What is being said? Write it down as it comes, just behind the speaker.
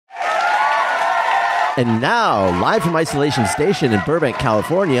And now, live from Isolation Station in Burbank,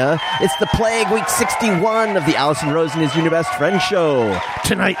 California, it's the Plague Week 61 of the Allison Rosen is Your New Best Friend show.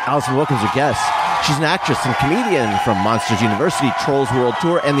 Tonight, Allison welcomes her guest. She's an actress and comedian from Monsters University, Trolls World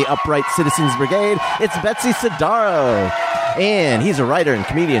Tour, and the Upright Citizens Brigade. It's Betsy Sidaro. And he's a writer and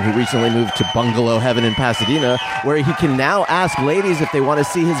comedian who recently moved to Bungalow Heaven in Pasadena, where he can now ask ladies if they want to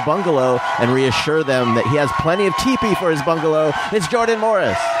see his bungalow and reassure them that he has plenty of teepee for his bungalow. It's Jordan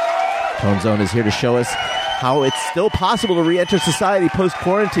Morris. Tone Zone is here to show us how it's still possible to re-enter society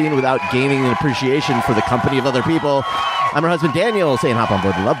post-quarantine without gaining an appreciation for the company of other people. I'm her husband, Daniel, saying hop on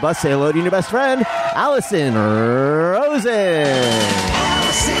board the Love Bus. Say hello to your new best friend, Allison Rosen.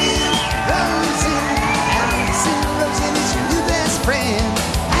 Allison Rosen. Allison Rosen is your new best friend.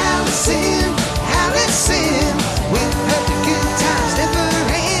 Allison with her the good times never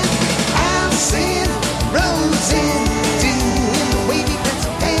end. Allison Rosen.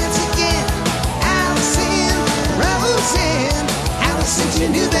 Allison's your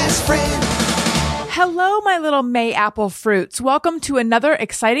new best friend. Hello, my little May apple fruits. Welcome to another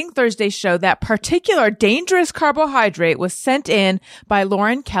exciting Thursday show. That particular dangerous carbohydrate was sent in by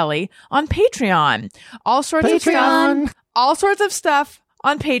Lauren Kelly on Patreon. All sorts of stuff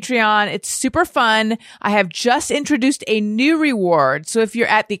on Patreon. It's super fun. I have just introduced a new reward. So if you're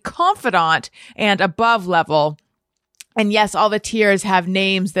at the confidant and above level, and yes, all the tiers have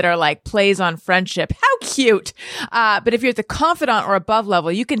names that are like plays on friendship. How cute. But if you're at the confidant or above level,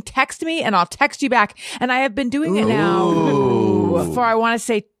 you can text me and I'll text you back. And I have been doing it now for, I want to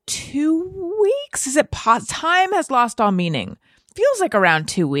say 2 weeks. Is it time has lost all meaning? Feels like around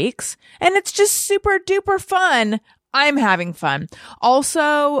 2 weeks. And it's just super duper fun. I'm having fun.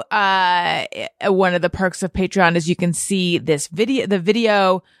 Also, one of the perks of Patreon is you can see the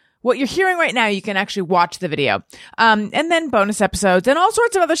video. What you're hearing right now, you can actually watch the video. And then bonus episodes and all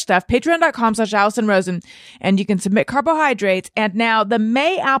sorts of other stuff. Patreon.com/Allison Rosen. And you can submit carbohydrates. And now the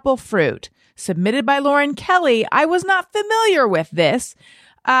May apple fruit submitted by Lauren Kelly. I was not familiar with this.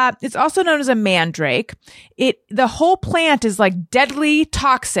 It's also known as a mandrake. The whole plant is like deadly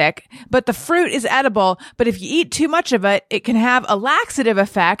toxic, but the fruit is edible. But if you eat too much of it, it can have a laxative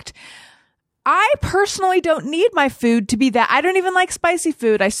effect. I personally don't need my food to be that. I don't even like spicy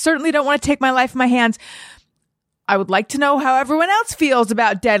food. I certainly don't want to take my life in my hands. I would like to know how everyone else feels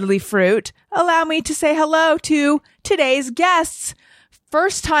about deadly fruit. Allow me to say hello to today's guests.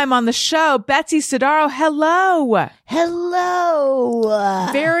 First time on the show, Betsy Sidaro. Hello. Hello.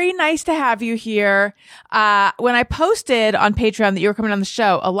 Very nice to have you here. When I posted on Patreon that you were coming on the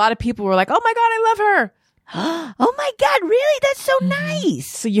show, a lot of people were like, oh my God, I love her. Oh my God, really? That's so nice.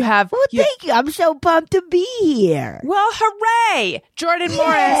 So you have... Well, thank you. I'm so pumped to be here. Well, hooray! Jordan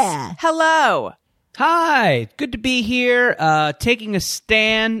Morris, hello. Hi, good to be here, taking a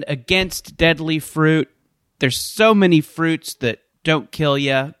stand against deadly fruit. There's so many fruits that don't kill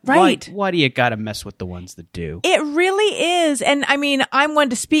you. Right. Why do you gotta mess with the ones that do? It really is. And I mean, I'm one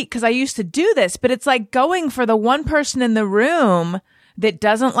to speak because I used to do this, but it's like going for the one person in the room that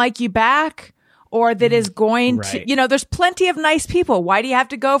doesn't like you back, or that is going to, there's plenty of nice people. Why do you have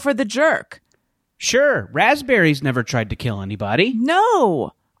to go for the jerk? Sure. Raspberries never tried to kill anybody.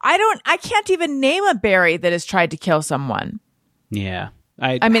 No. I can't even name a berry that has tried to kill someone. Yeah.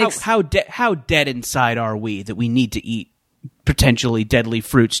 How dead inside are we that we need to eat potentially deadly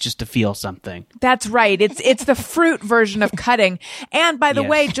fruits just to feel something? That's right. It's the fruit version of cutting. And by the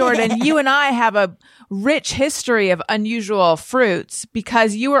way, Jordan, you and I have a rich history of unusual fruits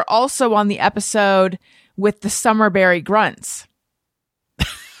because you were also on the episode with the summerberry grunts.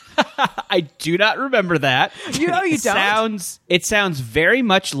 I do not remember that. You don't? It sounds very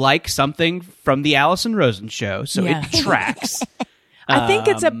much like something from the Allison Rosen show, so it tracks. I think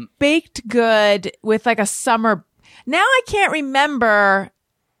it's a baked good with like a summer. Now I can't remember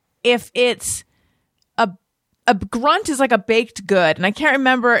if it's a grunt is like a baked good, and I can't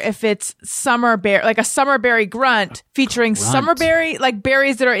remember if it's like a summerberry grunt featuring summerberry, like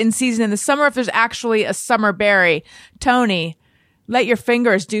berries that are in season in the summer. If there's actually a summerberry, Tony, let your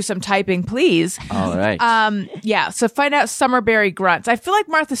fingers do some typing, please. All right. So find out summerberry grunts. I feel like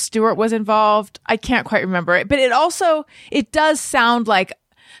Martha Stewart was involved. I can't quite remember it, but it does sound like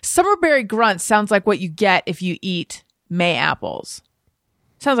summerberry grunts sounds like what you get if you eat May apples.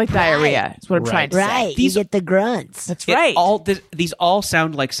 Sounds like diarrhea is what I'm trying to say. Right, you get the grunts. That's right. These all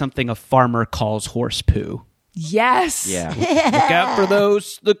sound like something a farmer calls horse poo. Yes. Yeah.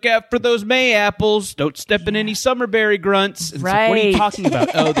 Look out for those May apples. Don't step in any summerberry grunts. It's like, what are you talking about?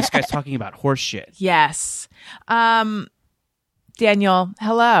 Oh, this guy's talking about horse shit. Yes. Daniel,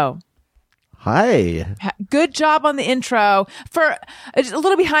 hello. Hi. Good job on the intro. For a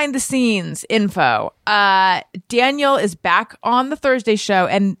little behind the scenes info, Daniel is back on the Thursday show,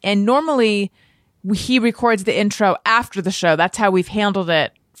 and normally he records the intro after the show. That's how we've handled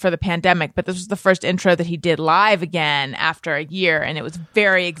it for the pandemic. But this was the first intro that he did live again after a year, and it was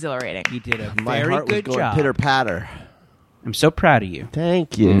very exhilarating. He did a My very heart was good going job. pitter patter. I'm so proud of you.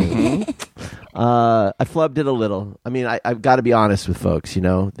 Thank you. I flubbed it a little. I mean, I've got to be honest with folks. You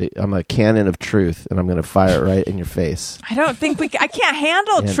know, I'm a cannon of truth, and I'm going to fire it right in your face. I don't think I can't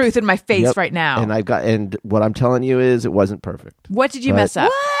handle truth in my face Yep. right now. And what I'm telling you is, it wasn't perfect. What did you But- mess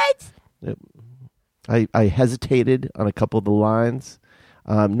up? What? I hesitated on a couple of the lines.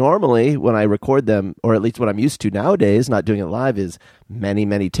 Normally, when I record them, or at least what I'm used to nowadays, not doing it live, is many,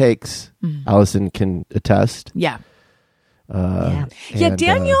 many takes. Allison can attest. Yeah. Yeah. Yeah, And,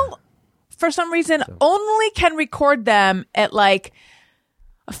 Daniel, for some reason, only can record them at like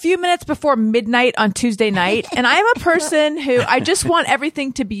a few minutes before midnight on Tuesday night. And I'm a person who I just want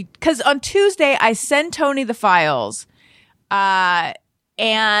everything to be, because on Tuesday I send Tony the files,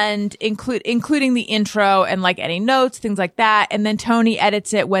 and including the intro and like any notes, things like that. And then Tony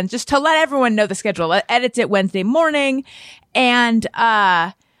edits it just to let everyone know the schedule, edits it Wednesday morning. And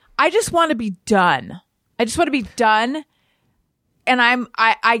I just want to be done. And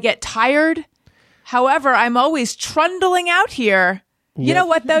I get tired. However, I'm always trundling out here. You know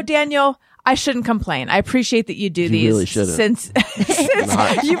what though, Daniel? I shouldn't complain. I appreciate that you do these really shouldn't. since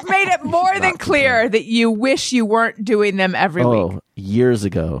you've made it more than clear that you wish you weren't doing them every week. Years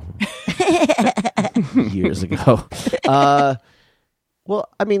ago. Years ago. Well,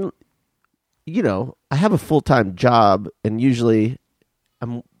 I mean, you know, I have a full-time job, and usually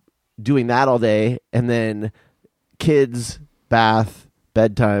I'm doing that all day, and then kids, bath,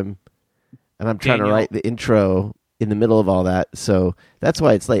 bedtime, and I'm trying to Daniel. write the intro in the middle of all that. So that's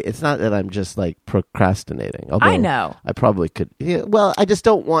why it's late. It's not that I'm just like procrastinating. Although I know. I probably could. Yeah, well, I just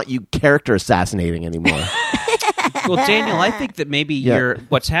don't want you character assassinating anymore. Well, Daniel, I think that maybe Yeah.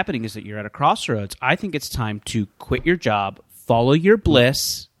 what's happening is that you're at a crossroads. I think it's time to quit your job, follow your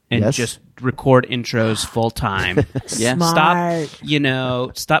bliss, and Yes. just record intros full time. Yeah.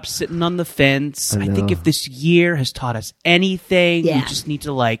 Smart. Stop sitting on the fence. I I think know. if this year has taught us anything, Yeah. we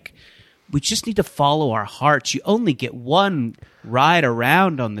just need to follow our hearts. You only get one ride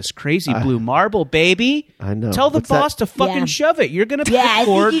around on this crazy blue marble, baby. I know. Tell the What's that? boss to fucking Yeah. shove it. You're gonna Yeah, I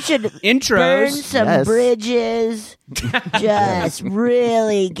record think you should burn intros. some Yes. bridges. Just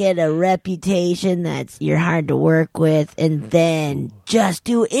really get a reputation that you're hard to work with, and then just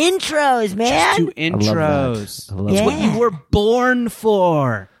do intros, man. Just do I love intros. that. I love It's Yeah. what you were born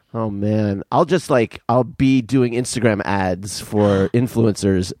for. Oh man, I'll be doing Instagram ads for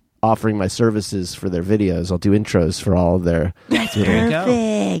influencers offering my services for their videos. I'll do intros for all of their little There you go.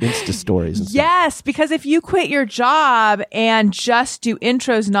 Perfect. Insta stories and stuff. Yes, because if you quit your job and just do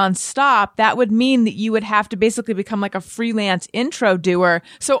intros nonstop, that would mean that you would have to basically become like a freelance intro doer.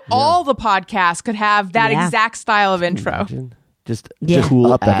 So all the podcasts could have that Yeah. exact style of intro. Imagine. Just Yeah.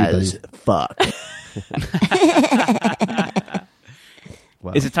 cool Up as fuck.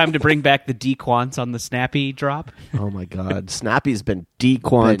 Wow. Is it time to bring back the dequants on the Snappy drop? Oh my god, Snappy's been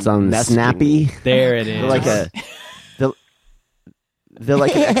Quants on the messaging Snappy. me. There it is. They're like they're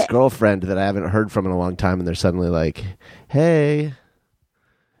like an ex-girlfriend that I haven't heard from in a long time, and they're suddenly like, "Hey,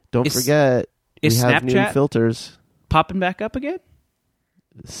 don't Is- forget, we is have new Snapchat filters." popping back up again?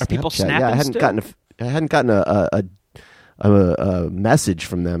 Are people Snapchat. snapping Yeah, I hadn't gotten a message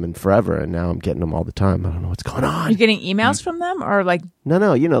from them in forever, and now I'm getting them all the time. I don't know what's going Are you on. getting emails from them or like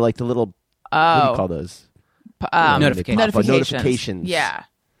No, you know, like the little what do you call those? Notifications. Notifications. Yeah.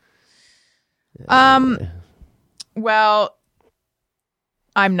 Well,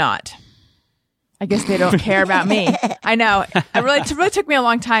 I'm not. I guess they don't care about me. I know. It really took me a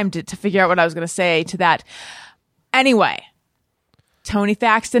long time to figure out what I was going to say to that. Anyway, Tony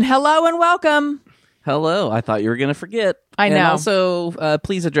Thaxton, hello and welcome. Hello. I thought you were going to forget. I And know. also,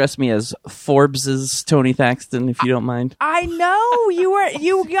 please address me as Forbes's Tony Thaxton, if you don't mind. I know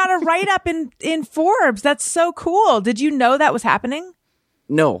you got a write up in Forbes. That's so cool. Did you know that was happening?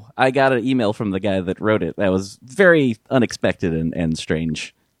 No, I got an email from the guy that wrote it. That was very unexpected and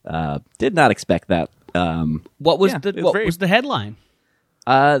strange. Did not expect that. What was Yeah, the it was what very- was the headline?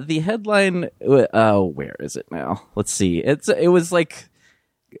 The headline. Where is it now? Let's see. It was like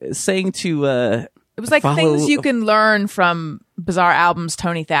saying to. It was like Follow- things you can learn from Bizarre Album's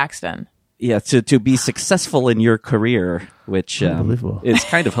Tony Thaxton. Yeah, to be successful in your career, which Unbelievable. is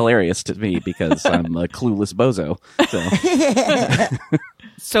kind of hilarious to me because I'm a clueless bozo. So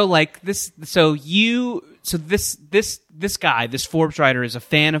So like this. So this this guy, this Forbes writer, is a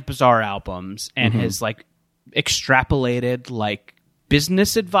fan of Bizarre albums and has like extrapolated like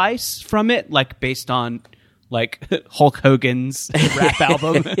business advice from it, like based on like Hulk Hogan's rap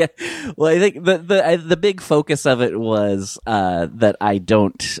album. Yeah. Well, I think the big focus of it was that I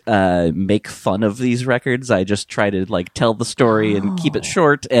don't make fun of these records. I just try to like tell the story and keep it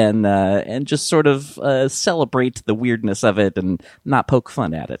short and just sort of celebrate the weirdness of it and not poke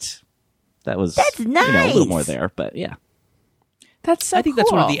fun at it. That's nice. A little more there, but yeah. That's so I think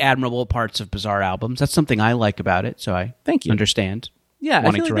that's one of cool. the admirable parts of Bizarre albums. That's something I like about it, so I Thank you. understand. Yeah, I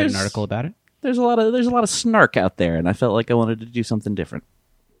wanting feel to like write an there's- article about it. There's a lot of snark out there, and I felt like I wanted to do something different.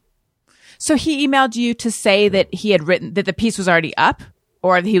 So he emailed you to say that he had written that the piece was already up,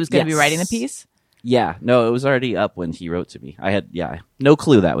 or that he was going to be Yes. writing the piece. Yeah, no, it was already up when he wrote to me. I had no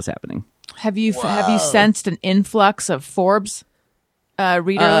clue that was happening. Have you sensed an influx of Forbes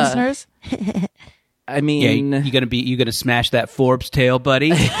reader listeners? I Yeah, mean, you gonna smash that Forbes tail, buddy?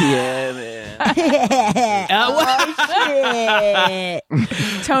 yeah, man. Shit.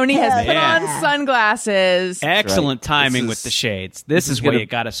 Tony has put Yeah. on sunglasses. Excellent timing This with is- the shades. This is where gonna- you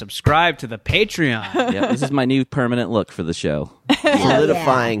got to subscribe to the Patreon. Yeah, this is my new permanent look for the show.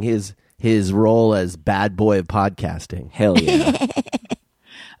 Solidifying his role as bad boy of podcasting. Hell yeah.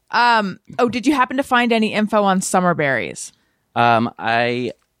 Oh, did you happen to find any info on Summerberries?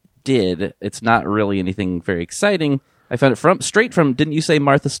 I did. It's not really anything very exciting. I found it straight from. Didn't you say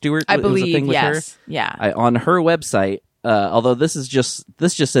Martha Stewart? I was a believe, thing with yes. her? Yeah. On her website. Although this just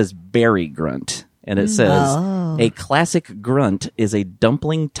says berry grunt, and it says a classic grunt is a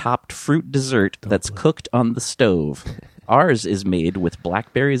dumpling-topped fruit dessert that's cooked on the stove. Ours is made with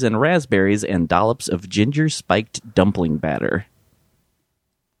blackberries and raspberries and dollops of ginger-spiked dumpling batter.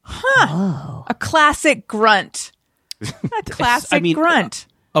 A classic grunt. A classic grunt.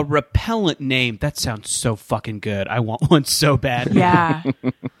 A repellent name. That sounds so fucking good. I want one so bad. Yeah.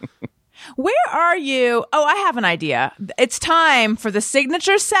 Where are you? Oh, I have an idea. It's time for the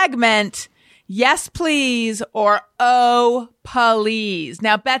signature segment. Yes, please, or oh, please.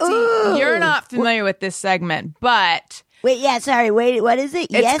 Now, Betsy, you're not familiar with this segment, but Wait, yeah, sorry. Wait, what is it?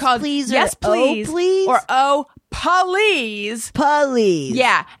 it's Yes, called please, Yes, or please, oh, please, or oh, please. please.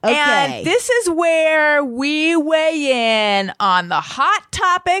 Yeah. Okay. And this is where we weigh in on the hot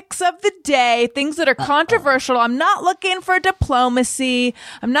topics of the day, things that are controversial. I'm not looking for diplomacy.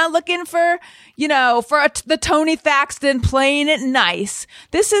 I'm not looking for, the Tony Thaxton playing it nice.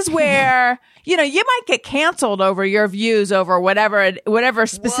 This is where, you might get canceled over your views over whatever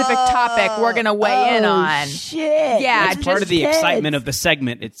specific topic we're going to weigh in on. Shit. Yeah, That's part of the kids. excitement of the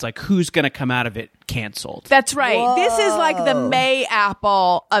segment. It's like, who's going to come out of it canceled? That's right. Whoa. This is like the May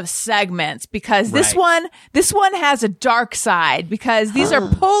apple of segments because this one has a dark side because these are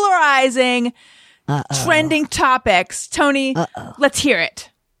polarizing, trending topics. Tony, let's hear it.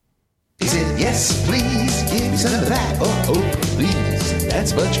 He said, yes, please, give me some of that. Oh, please,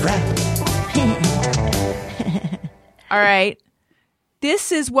 that's much crap. All right.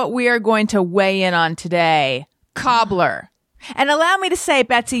 This is what we are going to weigh in on today. Cobbler. And allow me to say,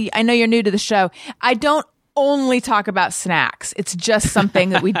 Betsy, I know you're new to the show. I don't only talk about snacks. It's just something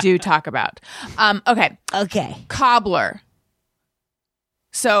that we do talk about. Okay. Okay. Cobbler.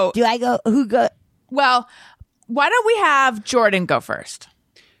 So, Do I go? Who go? well, why don't we have Jordan go first?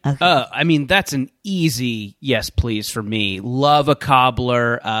 I mean, that's an easy yes, please for me. Love a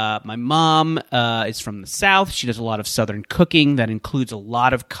cobbler. My mom is from the South. She does a lot of Southern cooking that includes a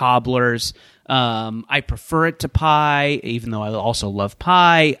lot of cobblers. I prefer it to pie, even though I also love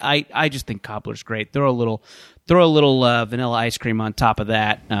pie. I just think cobbler's great. Throw a little vanilla ice cream on top of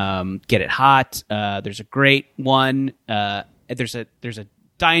that. Get it hot. There's a great one. There's a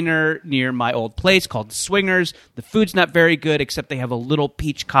diner near my old place called the Swingers. The food's not very good, except they have a little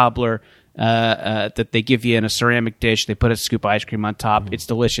peach cobbler that they give you in a ceramic dish. They put a scoop of ice cream on top. It's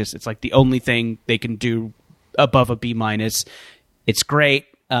delicious. It's like the only thing they can do above a B-. It's great.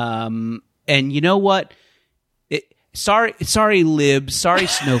 And you know what? Sorry, libs. Sorry,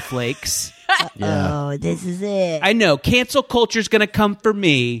 snowflakes. Oh, this is it. I know cancel culture's going to come for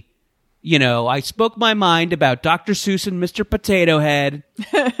me. I spoke my mind about Dr. Seuss and Mr. Potato Head,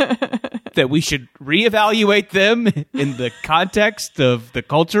 that we should reevaluate them in the context of the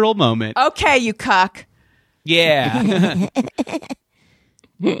cultural moment. Okay, you cuck. Yeah.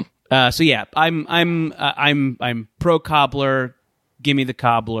 So yeah, I'm pro cobbler. Give me the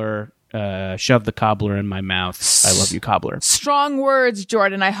cobbler. Shove the cobbler in my mouth. I love you, cobbler. Strong words,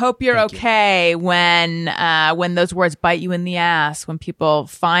 Jordan. I hope you're okay when those words bite you in the ass. When people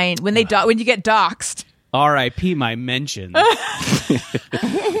when you get doxxed. R.I.P. my mentions. All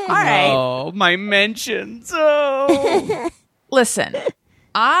right. Oh, my mentions. Oh. Listen,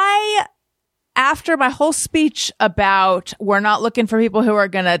 after my whole speech about we're not looking for people who are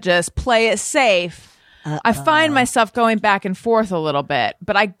going to just play it safe, I find myself going back and forth a little bit.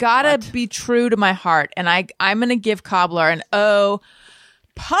 But I got to be true to my heart, and I'm going to give Cobbler an O.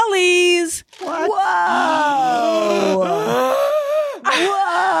 Pulleys. Whoa!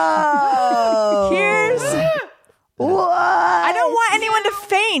 Whoa! Here's... What? I don't want anyone to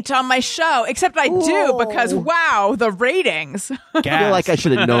faint on my show, except I do because, wow, the ratings. I feel like I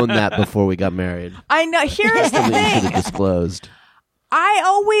should have known that before we got married. I know. Here's the Something you should thing. have disclosed.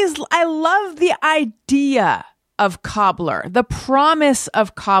 I love the idea of Cobbler, the promise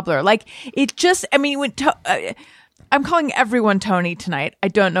of Cobbler. Like, it just, I mean, I'm calling everyone Tony tonight. I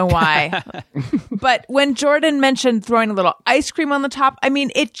don't know why. But when Jordan mentioned throwing a little ice cream on the top, I mean,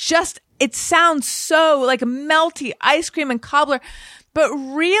 it sounds so like melty ice cream and cobbler. But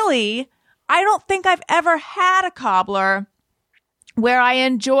really, I don't think I've ever had a cobbler where I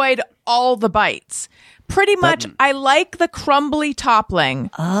enjoyed all the bites. Pretty much, I like the crumbly toppling.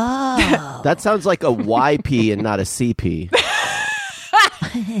 Oh. That sounds like a YP and not a CP.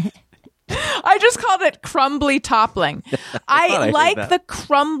 I just called it crumbly toppling. I heard like that. the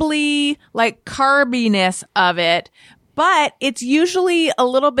crumbly, like carbiness of it, but it's usually a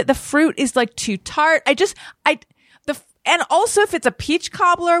little bit, the fruit is like too tart. And also if it's a peach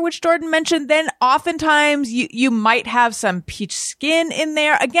cobbler, which Jordan mentioned, then oftentimes you might have some peach skin in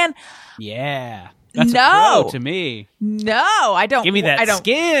there. Again, Yeah. That's No. a pro to me. no, I don't. Give me that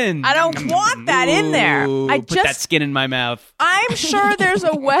skin. I don't want that in there. Ooh, I put that just, skin in my mouth. I'm sure there's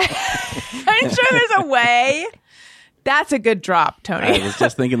a way. I'm sure there's a way. That's a good drop, Tony. I was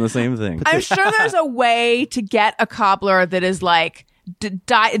just thinking the same thing. I'm sure there's a way to get a cobbler that is like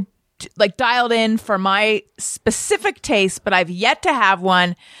dialed in for my specific taste, but I've yet to have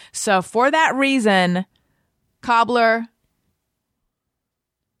one. So for that reason, cobbler.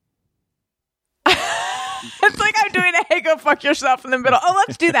 It's like I'm doing a hey, go fuck yourself in the middle. Oh,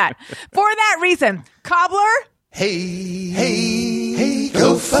 let's do that. For that reason, cobbler. Hey,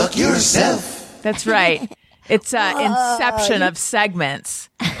 go fuck yourself. That's right. It's inception of segments.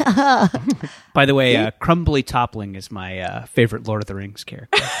 By the way, Crumbly Toppling is my favorite Lord of the Rings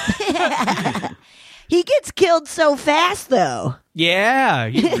character. He gets killed so fast, though. Yeah,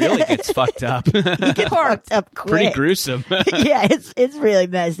 he really gets fucked up. Fucked up quick. Pretty gruesome. Yeah, it's really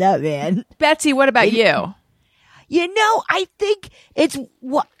messed up, man. Betsy, what about you? You know, I think it's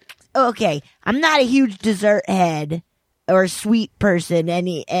what. Okay, I'm not a huge dessert head or sweet person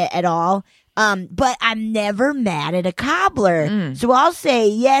at all. But I'm never mad at a cobbler, so I'll say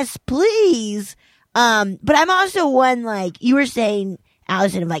yes, please. But I'm also one like you were saying,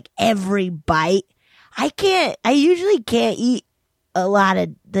 Allison, of like every bite. I usually can't eat a lot of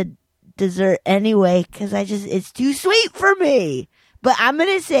the dessert anyway because it's too sweet for me. But I'm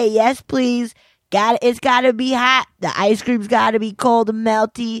gonna say yes, please. It's gotta be hot. The ice cream's gotta be cold and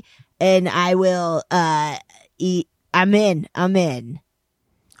melty, and I will eat. I'm in. All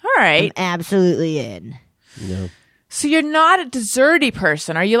right. I'm absolutely in. No. So you're not a desserty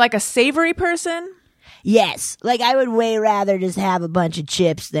person. Are you like a savory person? Yes, like I would way rather just have a bunch of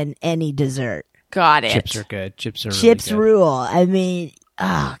chips than any dessert. Got it. Chips are good. Chips are Chips really good. rule. I mean,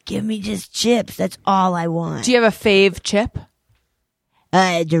 give me just chips. That's all I want. Do you have a fave chip?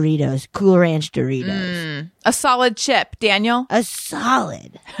 Doritos, Cool Ranch Doritos. A solid chip, Daniel? A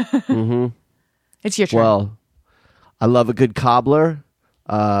solid. It's your turn. Well, I love a good cobbler.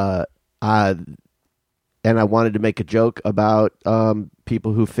 And I wanted to make a joke about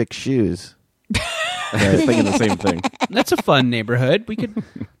people who fix shoes. I was thinking the same thing. That's a fun neighborhood. We could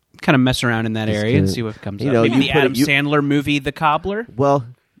kind of mess around in that area and see what comes you up. know, Maybe you the put Adam you- Sandler movie, The Cobbler. Well,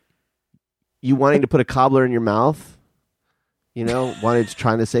 you wanting to put a cobbler in your mouth,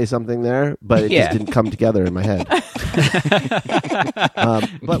 trying to say something there, but it Yeah. just didn't come together in my head.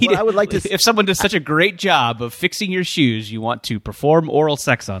 But what I would like to If someone does such a great job of fixing your shoes, you want to perform oral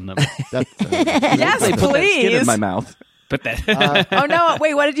sex on them. yes, They put that skin in please. my mouth. But that Oh, no.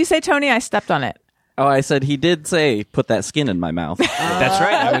 Wait, what did you say, Tony? I stepped on it. Oh, I said he did say put that skin in my mouth. that's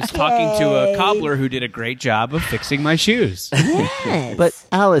right. I was talking to a cobbler who did a great job of fixing my shoes. Yes. But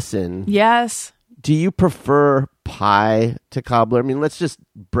Allison, Yes. do you prefer pie to cobbler? I mean, let's just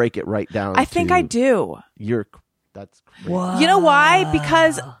break it right down. I think to I do. That's crazy. Whoa. You know why?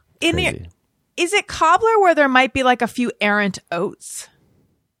 Because Crazy. is it cobbler where there might be like a few errant oats?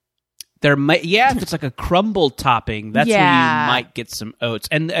 There might, if it's like a crumble topping, that's when Yeah. you might get some oats,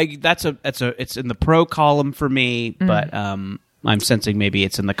 and it's in the pro column for me. But I'm sensing maybe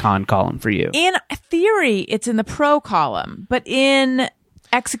it's in the con column for you. In theory, it's in the pro column, but in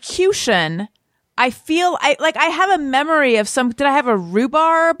execution, I feel I have a memory of did I have a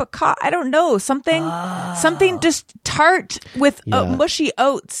rhubarb? I don't know. Something just tart with mushy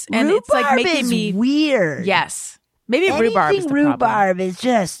oats. And Rhubarb it's like making is me weird. Yes. Maybe rhubarb is the Anything problem. rhubarb is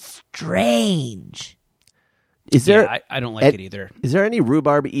just strange. Is there? Yeah, I don't like it either. Is there any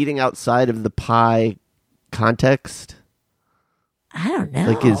rhubarb eating outside of the pie context? I don't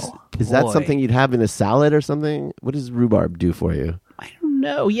know. Like, is that boy. something you'd have in a salad or something? What does rhubarb do for you? I don't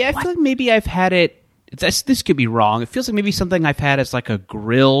know. Yeah, I feel like maybe I've had it. This could be wrong. It feels like maybe something I've had as like a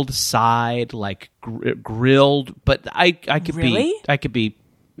grilled side, like grilled. But I could be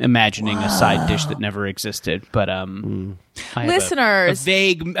imagining a side dish that never existed. But I have Listeners.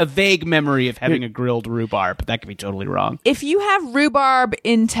 a vague memory of having a grilled rhubarb. But that could be totally wrong. If you have rhubarb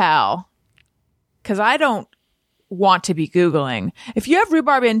intel, because I don't want to be Googling, if you have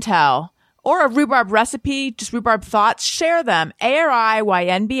rhubarb intel or a rhubarb recipe, just rhubarb thoughts, share them.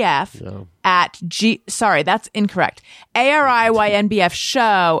 ARIYNBF sorry, that's incorrect. ARIYNBF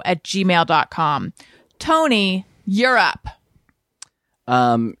show at gmail.com. Tony, you're up.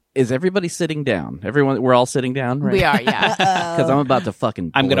 Is everybody sitting down? We're all sitting down, right? We are, yeah. Because I'm about to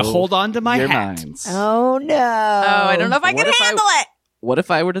fucking. I'm going to blow hold on to my your hat. minds. Oh no! Oh, I don't know if I What can if handle it. What if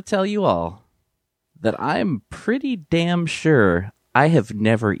I were to tell you all that I'm pretty damn sure I have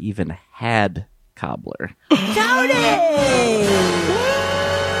never even had cobbler? Tony!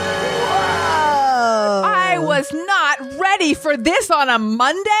 Whoa! I was not ready for this on a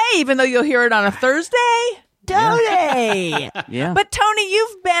Monday, even though you'll hear it on a Thursday. Tony! Yeah. But Tony,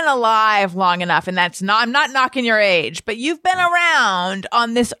 you've been alive long enough, and I'm not knocking your age, but you've been around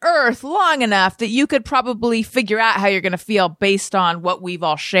on this earth long enough that you could probably figure out how you're going to feel based on what we've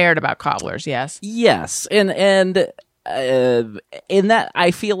all shared about cobblers, yes? Yes, and in that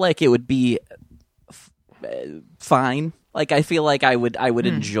I feel like it would be fine. Like I feel like I would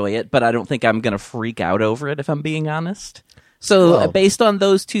enjoy it, but I don't think I'm gonna freak out over it if I'm being honest. So based on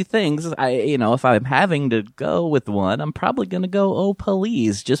those two things, if I'm having to go with one, I'm probably gonna go oh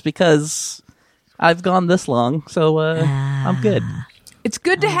please, just because I've gone this long. So I'm good. It's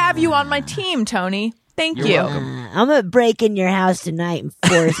good to have you on my team, Tony. Thank you. I'm gonna break in your house tonight and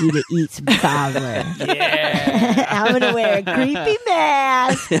force you to eat some cobbler. Yeah. I'm gonna wear a creepy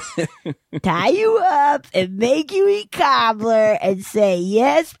mask, tie you up, and make you eat cobbler and say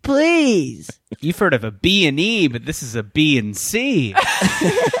yes, please. You've heard of a B&E, but this is a B&C.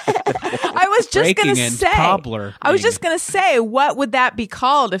 I was just Breaking going to and say, cobbler I was thing. just going to say, what would that be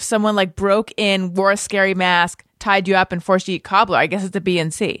called if someone like broke in, wore a scary mask, tied you up, and forced you to eat cobbler? I guess it's a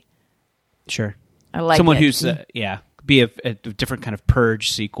B&C. Sure. I like Someone it. who's, be a different kind of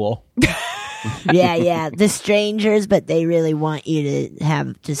Purge sequel. Yeah. The strangers, but they really want you to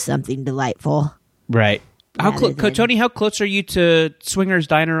have just something delightful. Right. Rather than- Tony, how close are you to Swingers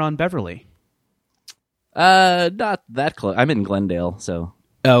Diner on Beverly? Not that close. I'm in Glendale, so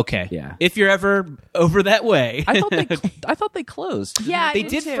Okay. Yeah. If you're ever over that way. I thought they closed. Yeah, I They do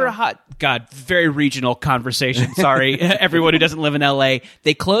did too. for a hot very regional conversation. Sorry, everyone who doesn't live in LA.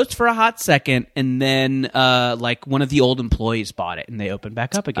 They closed for a hot second, and then like one of the old employees bought it, and they opened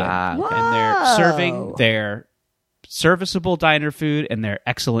back up again. Ah, okay. And they're serving their serviceable diner food and their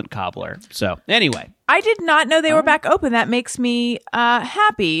excellent cobbler. So anyway, I did not know they were back open. That makes me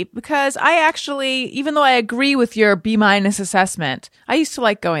happy because I actually, even though I agree with your B- assessment, I used to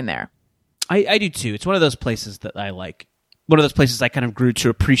like going there. I do too. It's one of those places that I like. One of those places I kind of grew to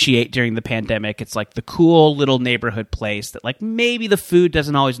appreciate during the pandemic. It's like the cool little neighborhood place that like maybe the food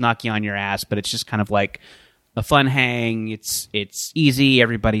doesn't always knock you on your ass, but it's just kind of like a fun hang. It's easy.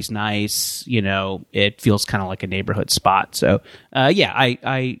 Everybody's nice. You know, it feels kind of like a neighborhood spot. So, yeah,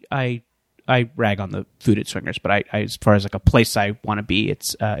 I rag on the food at Swingers, but I as far as like a place I want to be,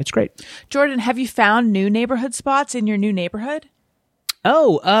 it's great. Jordan, have you found new neighborhood spots in your new neighborhood?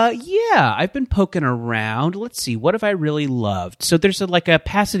 Oh, yeah, I've been poking around. Let's see, what have I really loved? So there's a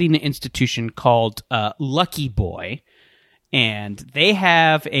Pasadena institution called Lucky Boy, and they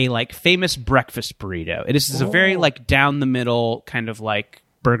have a like famous breakfast burrito. It is a very like down the middle kind of like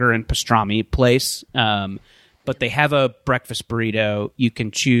burger and pastrami place. But they have a breakfast burrito. You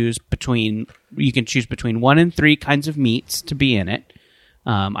can choose between 1 and 3 kinds of meats to be in it.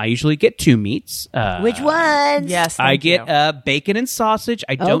 I usually get 2 meats. Which ones? Yes, I thank get you. bacon and sausage.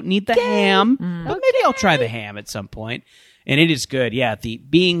 I don't need the ham, but maybe I'll try the ham at some point. And it is good. Yeah,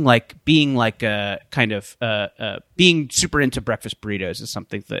 being super into breakfast burritos is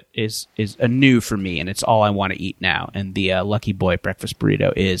something that is a new for me, and it's all I want to eat now. And the Lucky Boy breakfast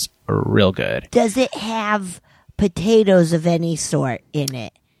burrito is real good. Does it have potatoes of any sort in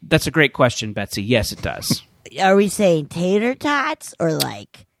it? That's a great question, Betsy. Yes, it does. Are we saying tater tots or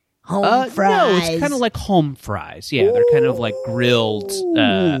like home fries? No, it's kind of like home fries. Yeah, they're kind of like grilled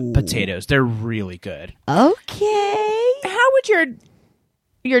potatoes. They're really good. Okay. How would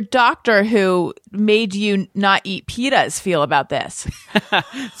your doctor who made you not eat pitas feel about this?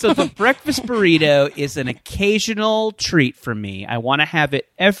 So the breakfast burrito is an occasional treat for me. I want to have it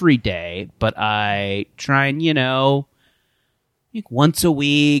every day, but I try and, once a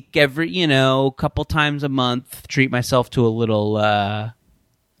week, every, couple times a month, treat myself to a little a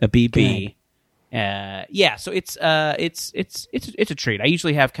BB. So it's a treat. I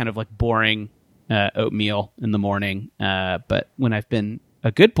usually have kind of like boring oatmeal in the morning, but when I've been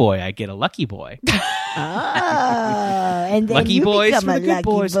a good boy, I get a lucky boy. And then Lucky you boys become for a the good lucky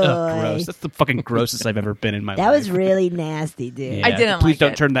boys. boy. Oh, gross. That's the fucking grossest I've ever been in my life. That was really nasty, dude. Yeah, I didn't Please like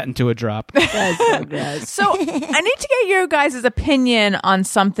don't it. turn that into a drop. That was so gross. So I need to get your guys' opinion on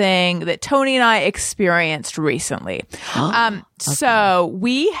something that Tony and I experienced recently. So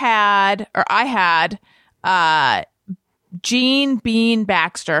I had Gene Bean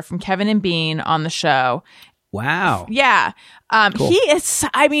Baxter from Kevin and Bean on the show. Wow. Yeah. He is,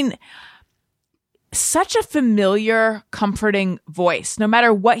 such a familiar, comforting voice, no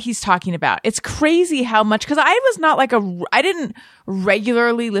matter what he's talking about. It's crazy how much, because I was not I didn't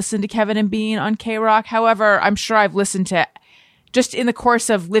regularly listen to Kevin and Bean on K-Rock. However, I'm sure I've listened to, just in the course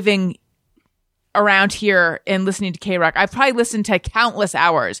of living around here and listening to K-Rock, I've probably listened to countless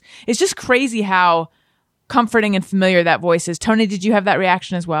hours. It's just crazy how comforting and familiar that voice is. Tony, did you have that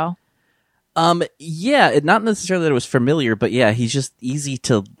reaction as well? Not necessarily that it was familiar, but yeah, he's just easy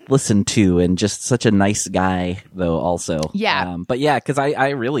to listen to and just such a nice guy, though, also. Yeah. But yeah, because I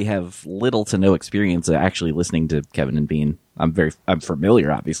really have little to no experience of actually listening to Kevin and Bean. I'm familiar,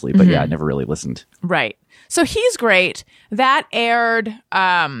 obviously, but yeah, I never really listened. Right. So he's great. That aired,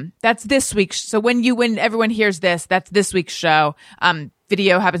 that's this week's. So when everyone hears this, that's this week's show.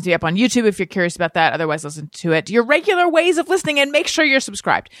 Video happens to be up on YouTube if you're curious about that. Otherwise, listen to it. Your regular ways of listening and make sure you're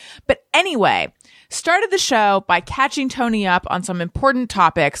subscribed. But anyway, started the show by catching Tony up on some important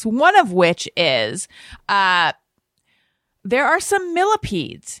topics, one of which is there are some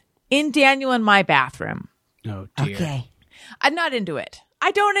millipedes in Daniel and my bathroom. Oh, dear. Okay. I'm not into it.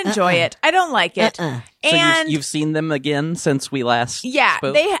 I don't enjoy it. I don't like it. So And you've seen them again since we last yeah,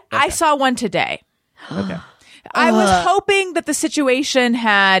 spoke? I saw one today. Okay. I was hoping that the situation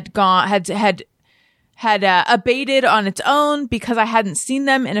had abated on its own because I hadn't seen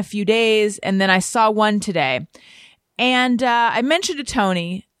them in a few days, and then I saw one today. And I mentioned to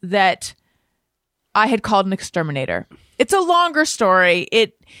Tony that I had called an exterminator. It's a longer story.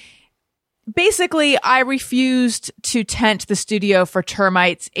 Basically, I refused to tent the studio for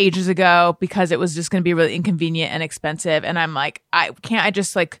termites ages ago because it was just going to be really inconvenient and expensive. And I'm like, can't I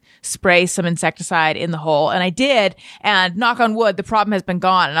just like spray some insecticide in the hole? And I did. And knock on wood, the problem has been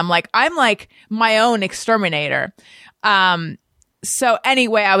gone. And I'm like my own exterminator. So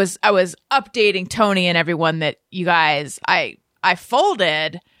anyway, I was updating Tony and everyone that you guys, I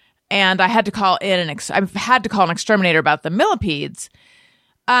folded and I had to call an exterminator about the millipedes.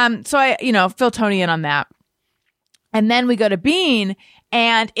 So I, fill Tony in on that. And then we go to Bean,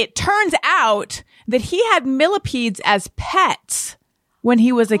 and it turns out that he had millipedes as pets when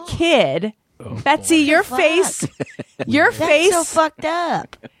he was a kid. Betsy, your face, That's so fucked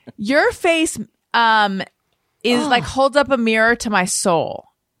up. your face, is like holds up a mirror to my soul.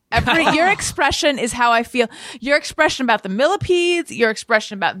 Your expression is how I feel. Your expression about the millipedes, your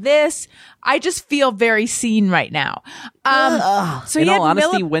expression about this, I just feel very seen right now. So In he all had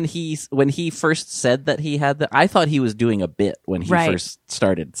honesty, when he first said that he had I thought he was doing a bit when he Right. first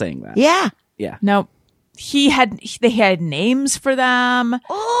started saying that. Yeah. Yeah. no, they had names for them,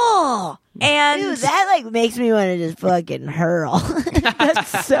 Oh. and Dude, that like makes me want to just fucking hurl.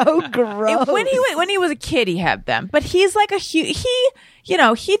 That's so gross. when he was a kid, he had them. But he's like he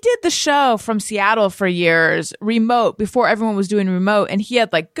did the show from Seattle for years, remote, before everyone was doing remote, and he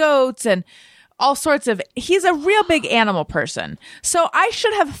had like goats and all sorts of. He's a real big animal person. So I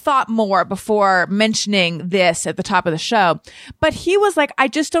should have thought more before mentioning this at the top of the show. But he was like, I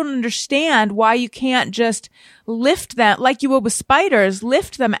just don't understand why you can't just lift them like you would with spiders,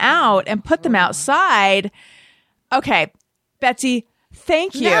 lift them out and put them outside. Okay, Betsy,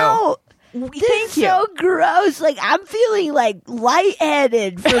 thank you. No. Thank This is you. so gross. Like I'm feeling like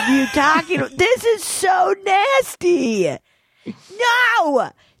lightheaded from you talking. This is so nasty. No,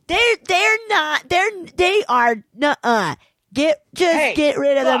 they're not. They are. Nuh-uh. Get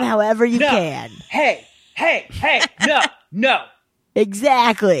rid of them however you can. Hey, no.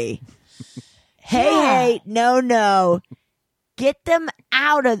 Exactly. Hey, no. Get them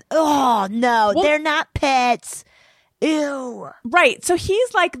out of. Oh no, Well- they're not pets. Ew. Right. So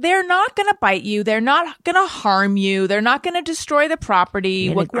he's like, they're not going to bite you. They're not going to harm you. They're not going to destroy the property.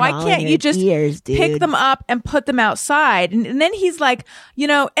 They're Like, gonna why crawl can't in you your just ears, pick dude. them up and put them outside? And then he's like,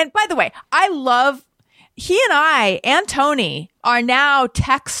 and by the way, he and I and Tony are now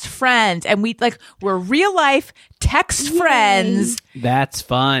text friends, and we're real life text friends. That's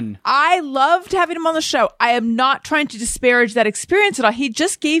fun. I loved having him on the show. I am not trying to disparage that experience at all. He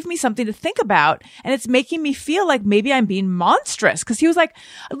just gave me something to think about, and it's making me feel like maybe I'm being monstrous. Because he was like,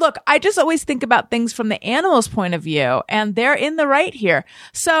 look, I just always think about things from the animal's point of view, and they're in the right here.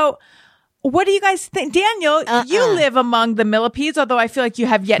 So what do you guys think? Daniel, you live among the millipedes, although I feel like you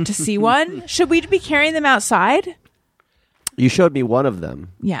have yet to see one. Should we be carrying them outside? You showed me one of them.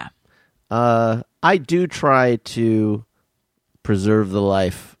 Yeah. I do try to preserve the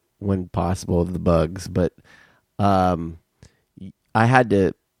life when possible of the bugs, but I had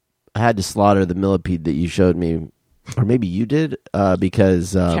to slaughter the millipede that you showed me, or maybe you did,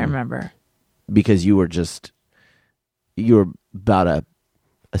 because Can't remember. because you were about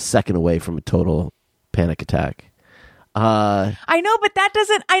a second away from a total panic attack. I know, but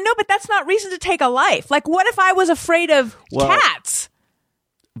that's not reason to take a life. Like, what if I was afraid of cats?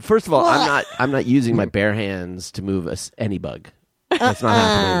 First of all, I'm not using my bare hands to move any bug. That's not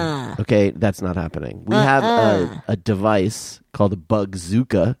happening. Okay, that's not happening. We have a device called a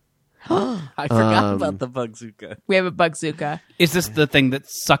Bugzooka. I forgot about the Bugzooka. We have a Bugzooka. Is this the thing that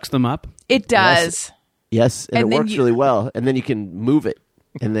sucks them up? It does. Yes, and And it then works you- really well. And then you can move it,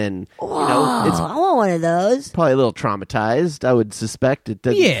 and then it's I want one of those. probably a little traumatized. I would suspect it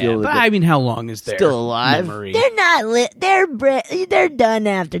doesn't Yeah, feel. but I mean, how long is there? Still alive? Memory? They're not they're done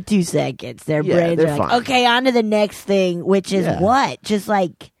after 2 seconds. Their Yeah, brains they're are like, fine. okay, on to the next thing, which is Yeah. what? Just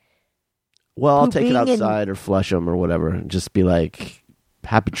like, Well, I'll take it pooping and- outside or flush them or whatever, and just be like,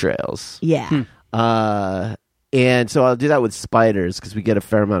 "Happy trails." yeah. And so I'll do that with spiders because we get a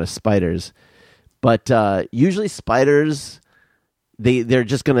fair amount of spiders. But usually spiders, they're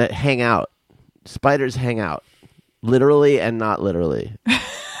just gonna hang out. Spiders hang out, literally and not literally.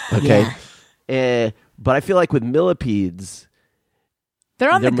 Okay, but I feel like with millipedes,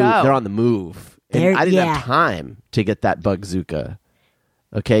 They're on the go. they're on the move. And They're- I didn't yeah. have time to get that Bugzooka.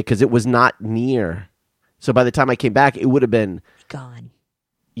 Okay, because it was not near. So by the time I came back, it would have been. Gone.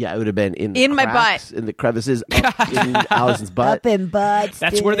 Yeah, it would have been in the In my cracks, in the crevices, up in Allison's butt. Up in butts.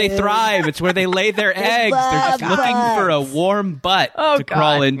 That's where they dude. thrive. It's where they lay their eggs. They're just love looking for a butts. warm butt Oh, to God.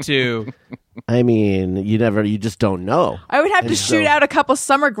 crawl into. I mean, you just don't know. I would have to And shoot so- out a couple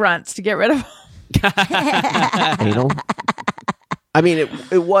summer grunts to get rid of them. Anal. I mean,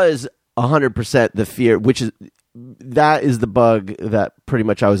 it was 100% the fear, that is the bug that pretty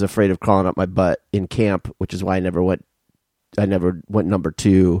much I was afraid of crawling up my butt in camp, which is why I never went number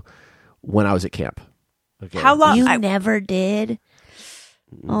 2 when I was at camp. Okay. How long? You never did?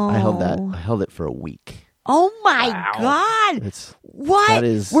 I held it for a week. Oh my God. It's What? that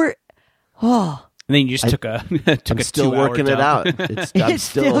is- We're. Oh. And then you just took a I'm still 2-hour working it dump. out. I'm It's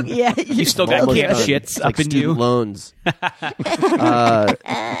still yeah. You still got almost camp done. shits It's up like in student you. loans.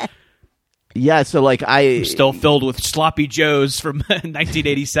 Yeah, so like I Still filled with sloppy joes from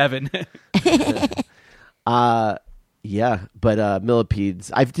 1987. yeah, but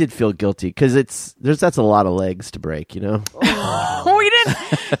millipedes, I did feel guilty because that's a lot of legs to break, you know. Oh, we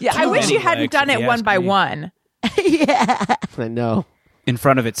didn't. Yeah, I wish many you hadn't legs, done if it you one ask by me. one. Yeah. I know, in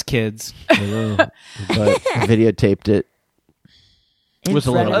front of its kids. I know, but I videotaped it. In Was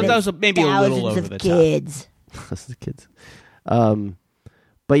a front little- of that was maybe a little thousands over of the top. kids. That's the kids.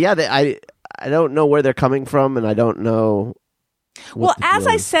 But yeah, I don't know where they're coming from, and I don't know. Well, as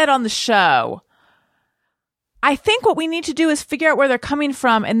I said. said on the show, I think what we need to do is figure out where they're coming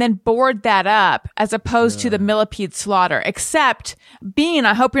from and then board that up as opposed to the millipede slaughter. Except, Bean,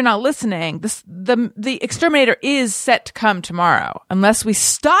 I hope you're not listening. The exterminator is set to come tomorrow unless we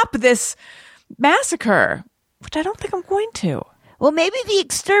stop this massacre, which I don't think I'm going to. Well, maybe the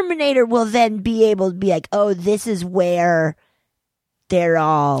exterminator will then be able to be like, oh, this is where they're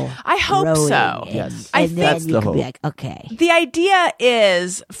all. I hope growing. so. And, Yes. I and think- then That's you the can be hope. like, okay. The idea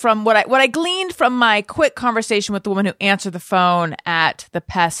is from what I gleaned from my quick conversation with the woman who answered the phone at the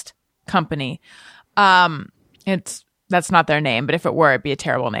pest company. That's not their name, but if it were, it'd be a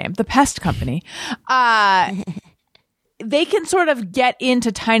terrible name. The pest company. They can sort of get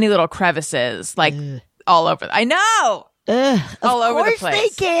into tiny little crevices, like all over. I know. all over the Of course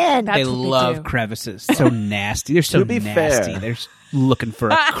place. they can. That's They what love do. crevices. So nasty. They're so To be nasty. fair. They're looking for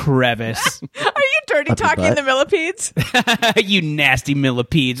a crevice. Are you dirty talking butt. the millipedes? You nasty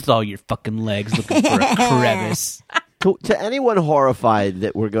millipedes with all your fucking legs looking for a crevice. To anyone horrified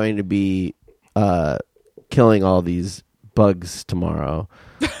that we're going to be killing all these bugs tomorrow,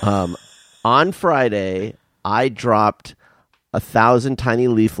 on Friday I dropped 1,000 tiny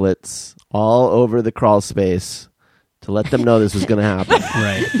leaflets all over the crawl space to let them know this was going to happen.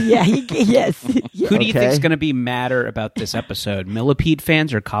 Right. Yeah, yes. Yeah. Who do you Okay. think's going to be madder about this episode? Millipede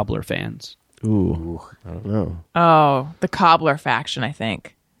fans or cobbler fans? Ooh, I don't know. Oh, the cobbler faction, I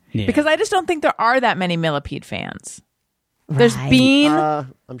think. Yeah. Because I just don't think there are that many millipede fans. There's Right. Bean.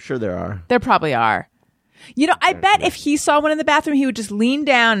 I'm sure there are. There probably are. You know, I bet if he saw one in the bathroom, he would just lean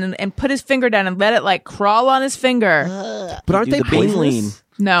down and put his finger down and let it like crawl on his finger. But aren't Do they the bean poisonous? lean.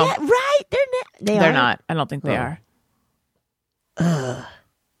 No, Right? They're they're aren't. not. I don't think they are.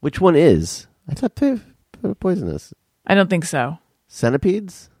 Which one is? I thought they were poisonous. I don't think so.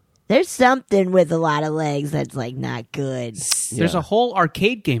 Centipedes? There's something with a lot of legs that's like not good. There's Yeah. a whole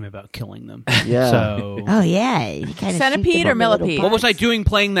arcade game about killing them. Yeah. So Oh yeah, you kind of Centipede or millipede? what was I doing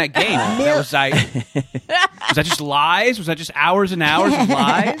playing that game? was that just lies? Was that just hours and hours of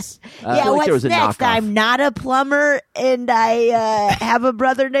lies? I Yeah, feel like what's there was a next? knockoff. I'm not a plumber, and I have a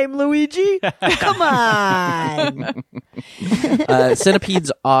brother named Luigi. Come on.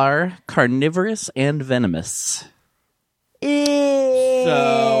 Centipedes are carnivorous and venomous.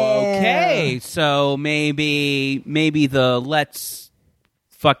 So maybe the let's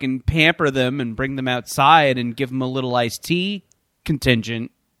fucking pamper them and bring them outside and give them a little iced tea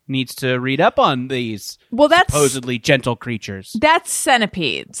contingent needs to read up on these Well, that's supposedly gentle creatures.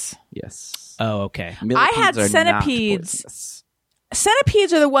 centipedes. Yes. Oh, okay. Millipedes had are not centipedes. poisonous.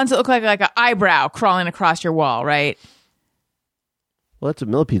 Centipedes are the ones that look like an eyebrow crawling across your wall, right? Well, that's what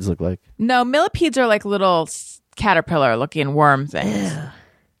millipedes look like. No, millipedes are like little caterpillar-looking worm things.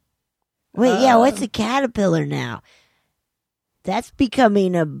 Wait, yeah, what's a caterpillar now? That's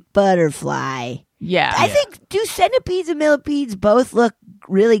becoming a butterfly. Yeah. I think, do centipedes and millipedes both look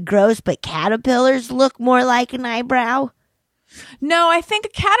really gross, but caterpillars look more like an eyebrow? No, I think a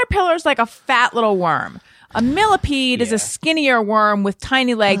caterpillar is like a fat little worm. A millipede is a skinnier worm with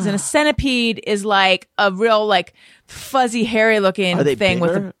tiny legs, and a centipede is like a real like fuzzy, hairy looking Are they thing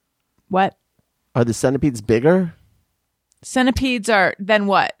with bigger? a what? Are the centipedes bigger? Centipedes are then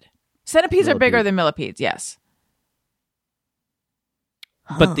what? Centipedes are bigger than millipedes. Yes.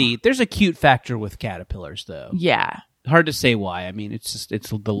 But there's a cute factor with caterpillars, though. Yeah. Hard to say why. I mean, it's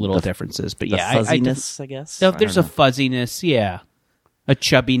the little differences. But The yeah, fuzziness, I guess. So I if there's don't a fuzziness, yeah, a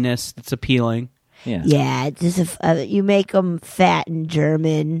chubbiness that's appealing. know. Yeah, it's just you make them fat and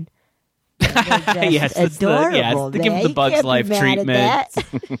German. And they're just Yes, it's the- adorable. yeah, it's- they give 'em man. the You Bugs can't be Life mad at treatment.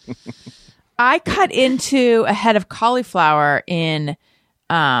 that. I cut into a head of cauliflower in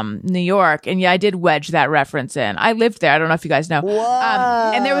New York, and yeah, I did wedge that reference in. I lived there. I don't know if you guys know.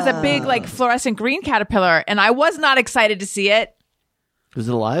 And there was a big like fluorescent green caterpillar, and I was not excited to see it. Was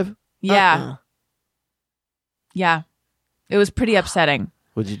it alive? Yeah. Yeah. It was pretty upsetting.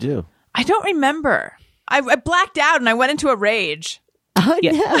 What'd you do? I don't remember. I blacked out and I went into a rage. Oh,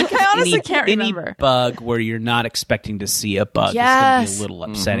 Yeah. no. I honestly can't Any remember. bug where you're not expecting to see a bug is going Yes. to be a little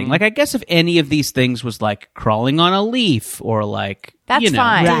upsetting. Like, I guess if any of these things was like crawling on a leaf or like, That's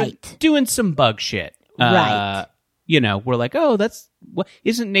fine. Right. doing some bug shit. Right. We're like, oh,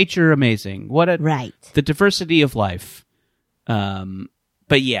 isn't nature amazing? Right. The diversity of life. But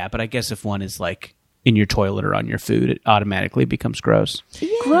I guess if one is like in your toilet or on your food, it automatically becomes gross.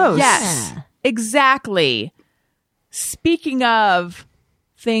 Gross. Yes. Exactly. Speaking of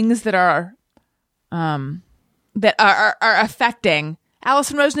things that are affecting,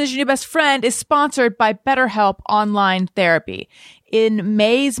 Allison Rosen is Your New Best Friend is sponsored by BetterHelp Online Therapy. In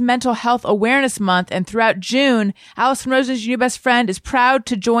May's Mental Health Awareness Month and throughout June, Allison Rosen is Your New Best Friend is proud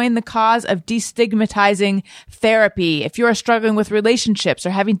to join the cause of destigmatizing therapy. If you are struggling with relationships or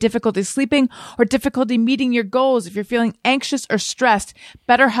having difficulty sleeping or difficulty meeting your goals, if you're feeling anxious or stressed,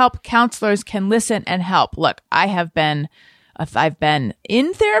 BetterHelp counselors can listen and help. Look, I've been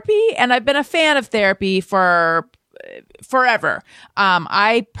in therapy and I've been a fan of therapy for forever.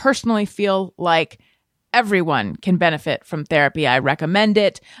 I personally feel like everyone can benefit from therapy. I recommend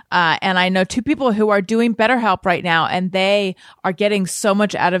it. And I know 2 people who are doing BetterHelp right now, and they are getting so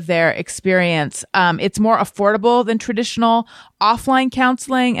much out of their experience. It's more affordable than traditional offline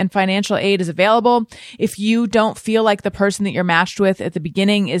counseling, and financial aid is available. If you don't feel like the person that you're matched with at the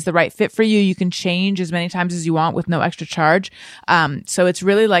beginning is the right fit for you, you can change as many times as you want with no extra charge. So it's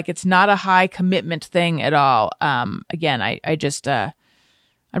really like, it's not a high commitment thing at all. Again, I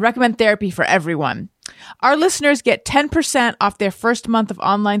recommend therapy for everyone. Our listeners get 10% off their first month of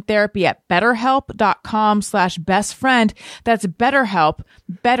online therapy at betterhelp.com/bestfriend. That's BetterHelp,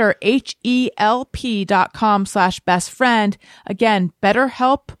 better, HELP.com/bestfriend. Again,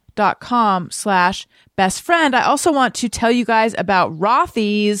 betterhelp.com/bestfriend. I also want to tell you guys about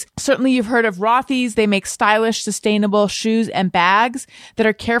Rothy's. Certainly you've heard of Rothy's. They make stylish, sustainable shoes and bags that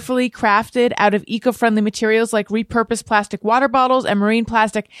are carefully crafted out of eco-friendly materials like repurposed plastic water bottles and marine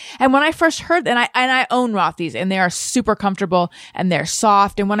plastic. And when I first heard, and I own Rothy's, and they are super comfortable and they're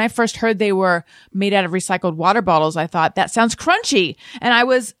soft. And when I first heard they were made out of recycled water bottles, I thought that sounds crunchy. And I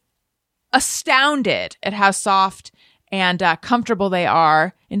was astounded at how soft and comfortable they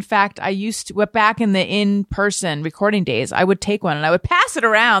are. In fact, I used to, back in the in-person recording days, I would take one and I would pass it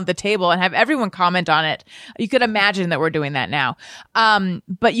around the table and have everyone comment on it. You could imagine that we're doing that now.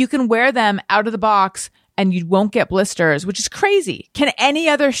 But you can wear them out of the box and you won't get blisters, which is crazy. Can any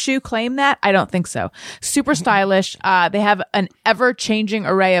other shoe claim that? I don't think so. Super stylish. They have an ever-changing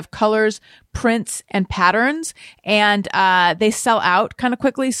array of colors, prints, and patterns, and they sell out kind of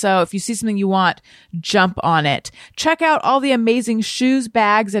quickly. So if you see something you want, jump on it. Check out all the amazing shoes,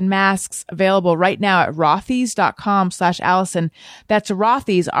 bags, and masks available right now at rothys.com/Allison. That's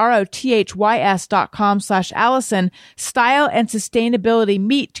Rothys, ROTHYS.com/Allison. Style and sustainability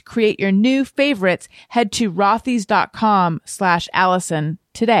meet to create your new favorites. Head to rothys.com/Allison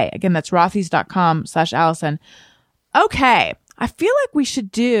today. Again, that's rothys.com/Allison. Okay. I feel like we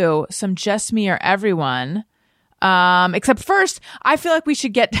should do some Just Me or Everyone. Except first, I feel like we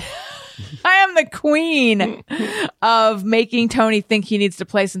should get... I am the queen of making Tony think he needs to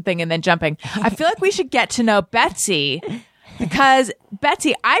play something and then jumping. I feel like we should get to know Betsy, because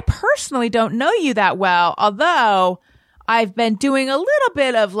Betsy, I personally don't know you that well, although I've been doing a little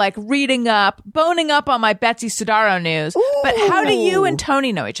bit of like reading up, boning up on my Betsy Sodaro news. Ooh. But how do you and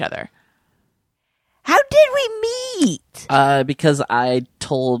Tony know each other? How did we meet? Because I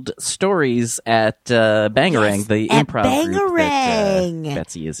told stories at Bangarang, the improv group that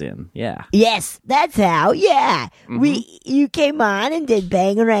Betsy is in. Yeah. Yes, that's how. Yeah. Mm-hmm. You came on and did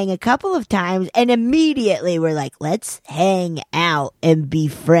Bangarang a couple of times, and immediately we're like, let's hang out and be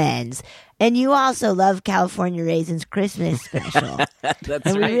friends. And you also love California Raisins Christmas special. That's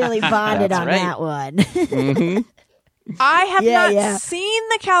and right. we really bonded on that one. Mm-hmm. I have not seen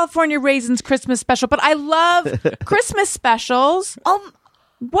the California Raisins Christmas special, but I love Christmas specials.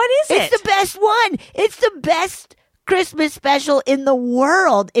 What is it? It's the best one. It's the best Christmas special in the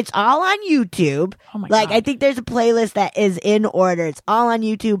world. It's all on YouTube. Oh my God. I think there's a playlist that is in order. It's all on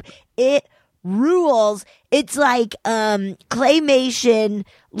YouTube. It rules. It's like claymation,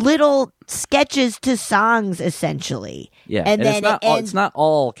 little sketches to songs, essentially. Yeah, and then it's not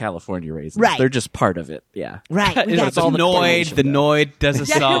all California Raisins. Right. They're just part of it. Yeah, right. It's all the Noid does a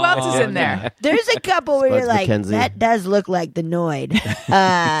song. Who else is in there? There's a couple where you're like, McKenzie. that does look like the Noid.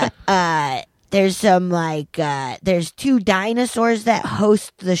 There's some there's 2 dinosaurs that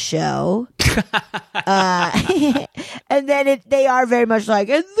host the show. And then they are very much like,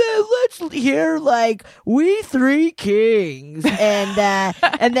 and then let's hear like We Three Kings, and then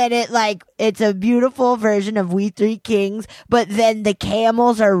it's a beautiful version of We Three Kings, but then the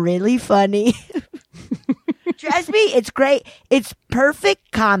camels are really funny. Trust me, it's great. It's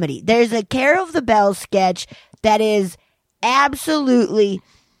perfect comedy. There's a Carol of the Bells sketch that is absolutely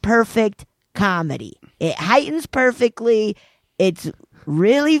perfect comedy. It heightens perfectly. It's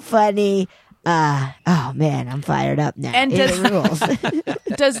really funny. Oh man, I'm fired up now. And rules.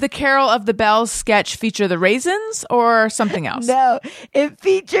 Does the Carol of the Bells sketch feature the raisins or something else? No, it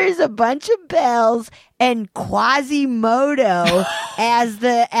features a bunch of bells and Quasimodo as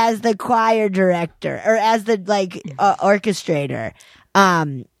the choir director, or as the orchestrator,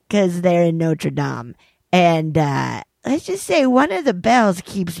 because they're in Notre Dame. And let's just say one of the bells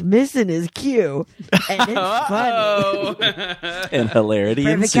keeps missing his cue, and it's funny. And hilarity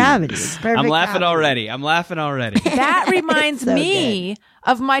Perfect ensues. comedy. Perfect I'm laughing comedy. already. That reminds So me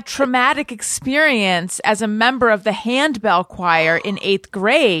of my traumatic experience as a member of the handbell choir in 8th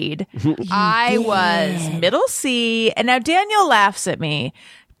grade. I was middle C, and now Daniel laughs at me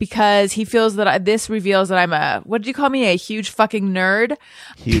because he feels that this reveals that I'm what did you call me? A huge fucking nerd.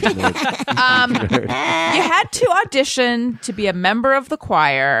 Huge nerd. You had to audition to be a member of the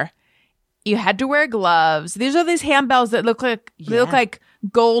choir. You had to wear gloves. These are these handbells that look like they look like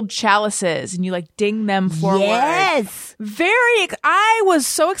gold chalices, and you like ding them forward. Yes. I was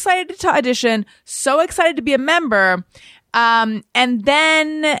so excited to audition, so excited to be a member. And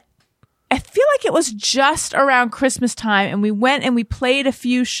then I feel like it was just around Christmas time, and we went and we played a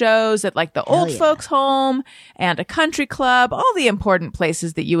few shows at like the old folks home and a country club, all the important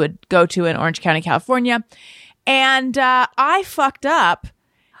places that you would go to in Orange County, California. And I fucked up.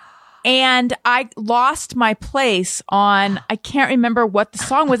 And I lost my place on, I can't remember what the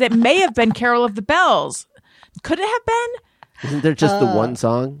song was. It may have been Carol of the Bells. Could it have been? Isn't there just the one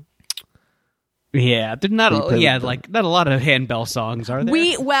song? Yeah, there's not not a lot of handbell songs, are there?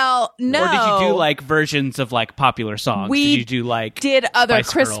 No. Or did you do like versions of like popular songs? We did you do like did other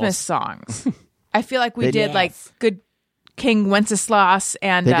Spice Christmas Girls? songs. I feel like we did like Good King Wenceslas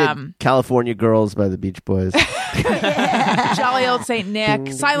and They did California Girls by the Beach Boys. Jolly Old Saint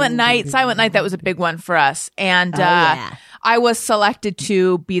Nick, Silent Night. Silent Night, that was a big one for us. And I was selected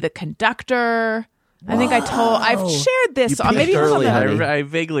to be the conductor. I think I've shared this. You Maybe it was on early, the honey. I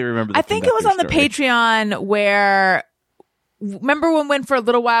vaguely remember. I think it was on the Patreon where, remember when we went for a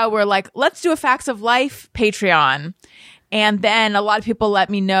little while, we're like, let's do a Facts of Life Patreon. And then a lot of people let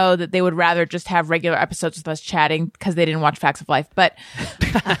me know that they would rather just have regular episodes with us chatting because they didn't watch Facts of Life. But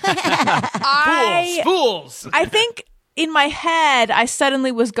Fools! I think in my head, I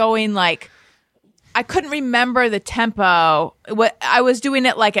suddenly was going like, I couldn't remember the tempo. I was doing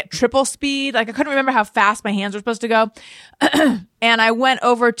it like at triple speed. Like I couldn't remember how fast my hands were supposed to go. And I went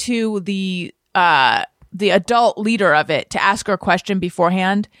over to the adult leader of it to ask her a question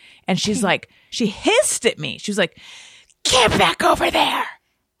beforehand. And she's like, she hissed at me. She was like, get back over there.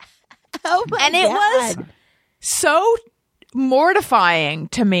 Oh my And it was so mortifying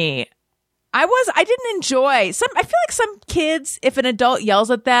to me. I didn't enjoy I feel like some kids, if an adult yells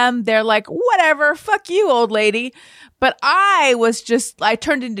at them, they're like, whatever, fuck you, old lady. But I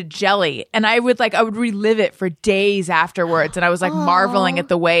turned into jelly, and I would relive it for days afterwards. And I was like marveling at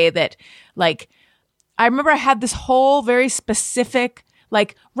the way that, like, I remember I had this whole very specific,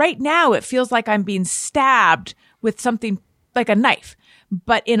 like, right now it feels like I'm being stabbed with something like a knife.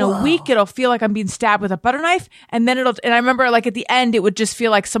 But in a week, it'll feel like I'm being stabbed with a butter knife. And then and I remember like at the end, it would just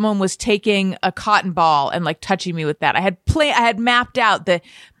feel like someone was taking a cotton ball and like touching me with that. I had mapped out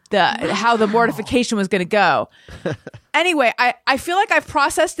how the mortification was going to go. Anyway, I feel like I've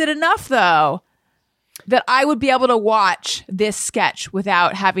processed it enough though, that I would be able to watch this sketch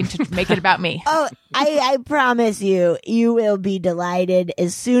without having to make it about me. Oh, I promise you, you will be delighted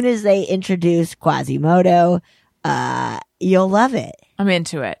as soon as they introduce Quasimodo. You'll love it. I'm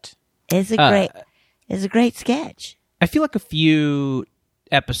into it. It's a great sketch. I feel like a few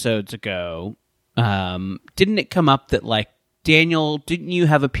episodes ago, didn't it come up that like Daniel, didn't you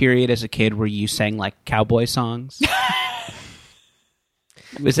have a period as a kid where you sang like cowboy songs? Am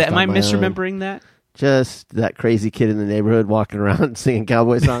I misremembering that? Just that crazy kid in the neighborhood walking around singing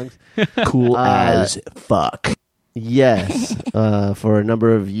cowboy songs. Cool as fuck. Yes. For a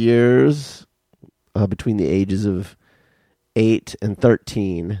number of years, between the ages of 8 and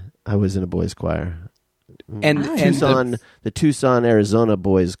 13, I was in a boys' choir. And The Tucson, Arizona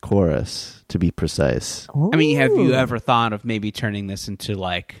Boys Chorus, to be precise. I mean, have you ever thought of maybe turning this into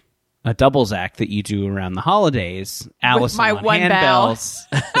like a doubles act that you do around the holidays? Allison my on one handbells,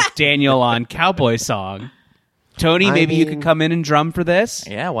 Daniel on cowboy song. Tony, maybe you could come in and drum for this.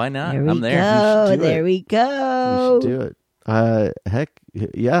 Yeah, why not? There we I'm there. go. You should do There it. we You go. should do it. Heck,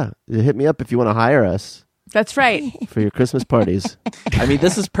 yeah. Hit me up if you want to hire us That's right. for your Christmas parties. I mean,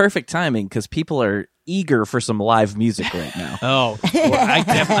 this is perfect timing because people are eager for some live music right now. Oh, well,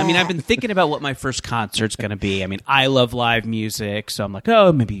 I mean, I've been thinking about what my first concert's going to be. I mean, I love live music, so I'm like,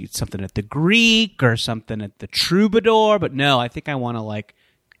 oh, maybe something at the Greek or something at the Troubadour. But no, I think I want to like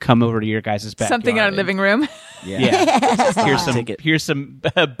come over to your guys' backyard. Something in our living room. Yeah. Here's some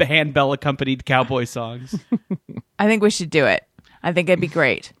handbell accompanied cowboy songs. I think we should do it. I think it'd be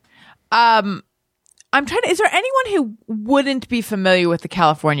great. Is there anyone who wouldn't be familiar with the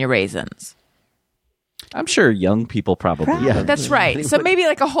California Raisins? I'm sure young people probably. Yeah. That's right. So maybe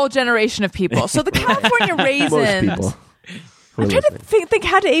like a whole generation of people. So the California Most Raisins. people. who are I'm trying to listening. think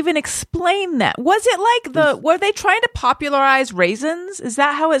how to even explain that. Was it like were they trying to popularize raisins? Is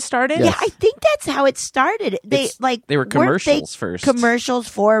that how it started? Yes. Yeah, I think that's how it started. They they were weren't commercials first. Commercials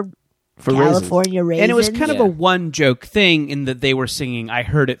for California raisins. And it was kind of a one joke thing in that they were singing, I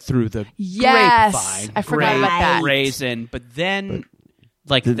heard it through the Yes. grapevine. I forgot about that. Raisin. But then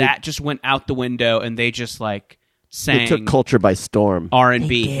like that just went out the window, and they just like sang They took culture by storm. R&B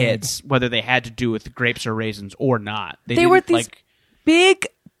They did. hits, whether they had to do with grapes or raisins or not. They were didn't, these big,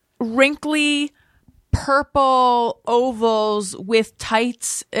 wrinkly, purple ovals with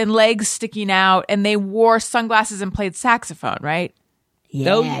tights and legs sticking out, and they wore sunglasses and played saxophone, right?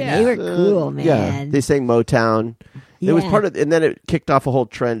 Yeah, Oh, yeah. they were cool, man. Yeah, they sang Motown. It was Yeah. part of, and then it kicked off a whole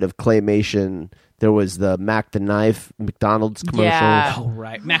trend of claymation. There was the Mac the Knife McDonald's commercial. Yeah. Oh,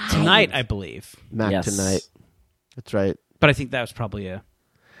 right. Mac Tonight, I believe. Mac Yes. Tonight. That's right. But I think that was probably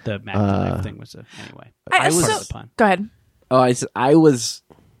the Mac Tonight thing was anyway. I Part so- of the pun. Go ahead. Oh,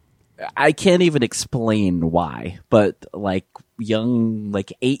 I can't even explain why, but like young,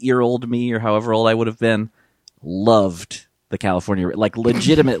 like 8-year-old me or however old I would have been, loved the California, like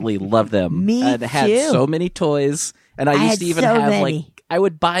legitimately loved them. Me and had too. so many toys, and I used had to even so have many. like I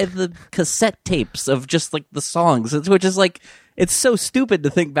would buy the cassette tapes of just like the songs, which is like it's so stupid to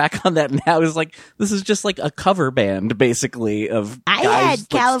think back on that now. It's like this is just like a cover band basically of I guys, had like,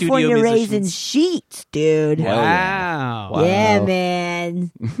 California studio Raisin musicians. sheets, dude. Wow. Yeah,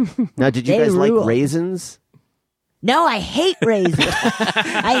 man. Now, did you They guys like rule. raisins? No, I hate raisins.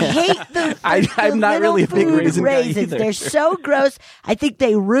 I hate the I'm not little really a big food raisin guy raisins. either. They're so gross. I think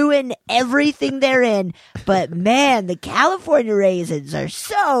they ruin everything they're in. But man, the California raisins are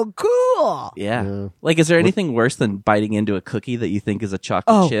so cool. Yeah. Like, is there anything worse than biting into a cookie that you think is a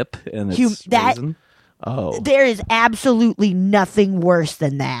chocolate Oh, chip and you- it's that- raisin? Oh, There is absolutely nothing worse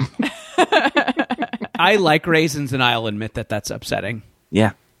than that. I like raisins, and I'll admit that that's upsetting.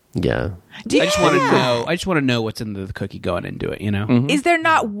 Yeah. yeah. I just want to know. I just want to know what's in the cookie going into it. You know. Mm-hmm. Is there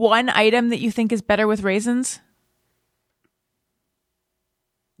not one item that you think is better with raisins?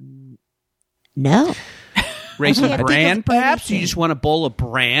 No. Raisin can't think bran, of perhaps. You anything. just want a bowl of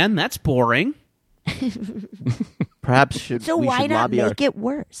bran. That's boring. Perhaps So we why should not lobby our make it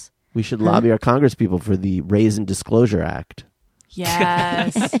worse? we should lobby our Congress people for the Raisin Disclosure Act.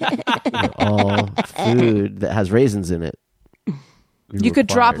 Yes. Where all food that has raisins in it. You could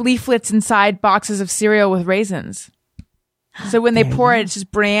drop leaflets inside boxes of cereal with raisins. So when they pour it, it's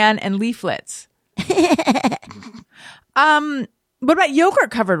just bran and leaflets. What about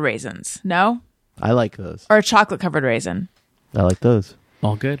yogurt covered raisins? No? I like those. Or a chocolate covered raisin? I like those.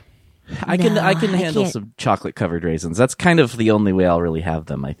 All good. I can No, handle can't. some chocolate covered raisins. That's kind of the only way I'll really have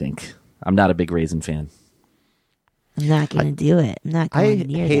them, I think. I'm not a big raisin fan. I'm not going to do it. I'm not I going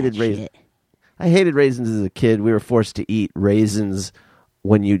near hated that raisins. shit. I hated raisins as a kid. We were forced to eat raisins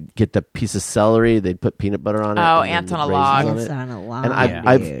when you get the piece of celery. They'd put peanut butter on it. Oh, and then ants on a raisins log. on It's it. on a log, And Yeah.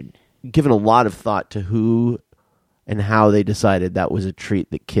 I've dude. given a lot of thought to who and how they decided that was a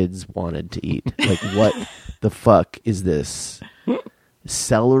treat that kids wanted to eat. Like, what the fuck is this?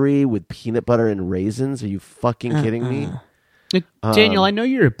 Celery with peanut butter and raisins? Are you fucking kidding me? Daniel, I know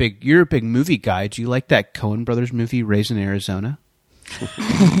you're a big movie guy. Do you like that Coen Brothers movie, Raisin Arizona?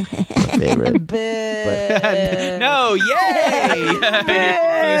 Favorite. No, yay!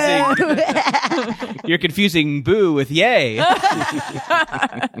 You're confusing boo with yay.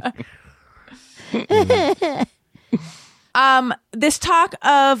 This talk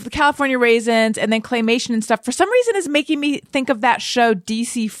of the California raisins and then claymation and stuff, for some reason, is making me think of that show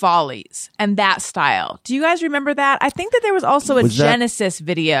DC Follies and that style. Do you guys remember that? I think that there was also a Was that- Genesis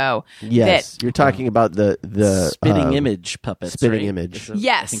video. Yes, that, you're talking about the Spitting image puppets. spitting right? image. I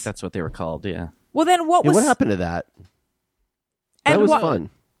Yes. think that's what they were called, yeah. well, then what Yeah, was what happened to that? That and was what- fun.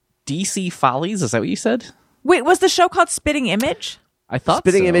 DC Follies, is that what you said? Wait, was the show called Spitting Image? I thought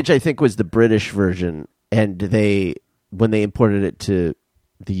Spitting so. Image, I think, was the British version, and when they imported it to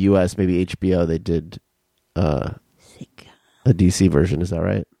the U.S., maybe HBO, they did a DC version. Is that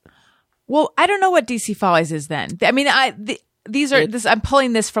right? Well, I don't know what DC Follies is then. I mean, I'm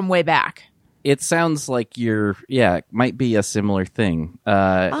pulling this from way back. It sounds like it might be a similar thing.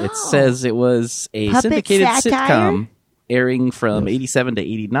 It says it was a Puppet syndicated satire? sitcom airing from 87 to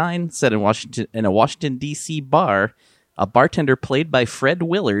 89, set in a Washington, D.C. bar. A bartender played by Fred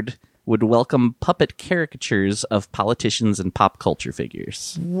Willard would welcome puppet caricatures of politicians and pop culture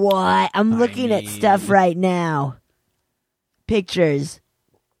figures. What? I'm looking at stuff right now. Pictures.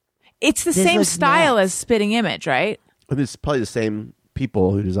 It's the This same looks style nuts. as Spitting Image, right? And it's probably the same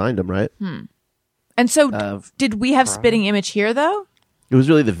people who designed them, right? And so, did we have Spitting Image here, though? It was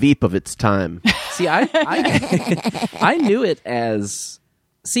really the Veep of its time. See, I knew it as...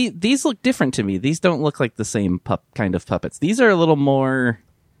 See, these look different to me. These don't look like the same kind of puppets. These are a little more...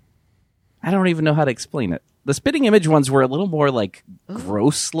 I don't even know how to explain it. The Spitting Image ones were a little more, like,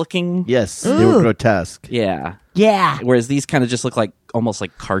 gross looking. Yes, they were grotesque. Yeah. Yeah. Whereas these kind of just look like, almost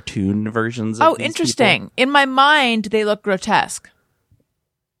like cartoon versions of Oh, these interesting. people. In my mind, they look grotesque.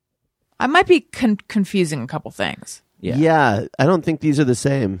 I might be confusing a couple things. Yeah, I don't think these are the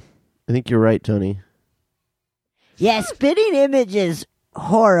same. I think you're right, Tony. Yeah, Spitting Image is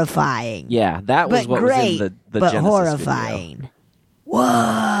horrifying. Yeah, that was But what great, was in the but Genesis horrifying. video. Whoa.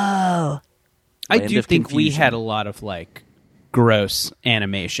 I Land do of think we Confusion. had a lot of like gross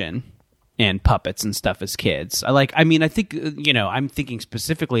animation and puppets and stuff as kids. I think I'm thinking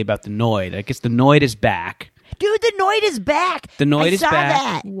specifically about the Noid. I guess the Noid is back. Dude, the Noid is back. The Noid I is saw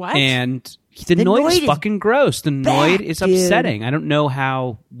back. that. What? And the The Noid Noid is is fucking gross. The back, Noid is dude. upsetting. I don't know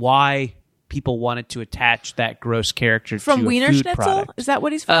why people wanted to attach that gross character From to Wiener a food Schnitzel? product. Is that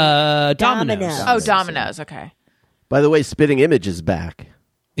what he's from? Domino's. Domino's. oh, Domino's. Okay. By the way, Spitting Image is back.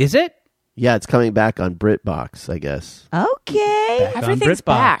 Is it? Yeah, it's coming back on BritBox, I guess. Okay. On Everything's BritBox.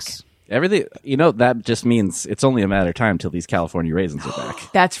 back. Everything, that just means it's only a matter of time till these California raisins are back.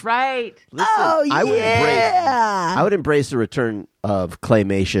 That's right. Oh, I would yeah. I would embrace the return of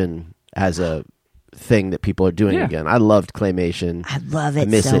claymation as a thing that people are doing Yeah. again. I loved claymation. I love it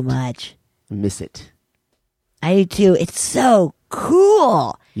miss so it. much. I miss it. I do too. It's so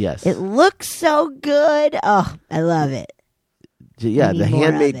cool. Yes. It looks so good. Oh, I love it. Yeah, We the need more of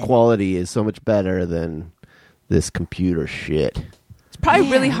handmade it. quality is so much better than this computer shit. It's probably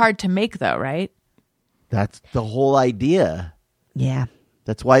really hard to make, though, right? That's the whole idea. Yeah.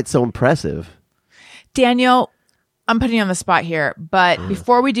 That's why it's so impressive. Daniel, I'm putting you on the spot here, but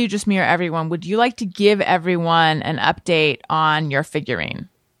before we do Just Me or Everyone, would you like to give everyone an update on your figurine?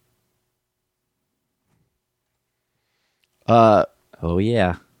 Oh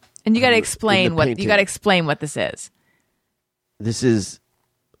yeah. And you got to in explain the what painting. you got to explain what this is. This is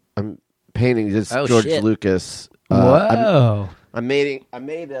I'm painting this Oh, George shit. Lucas. Whoa. I made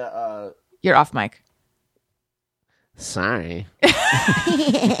a You're off mic. sorry.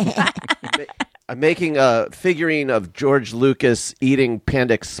 I'm making a figurine of George Lucas eating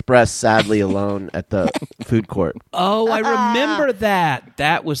Panda Express sadly alone at the food court. Oh, I remember that.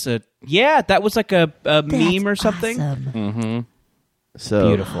 That was like a meme or something. Awesome. So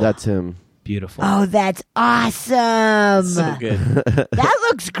Beautiful. that's him. Beautiful. Oh, that's awesome. So good. That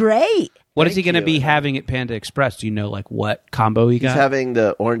looks great. What is he Thank going to you. be having at Panda Express? Do you know like what combo he He's got? having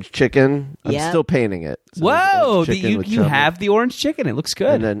the orange chicken. I'm Yep. still painting it. So Whoa, it's orange the, chicken you with you chummy. have the orange chicken. It looks good.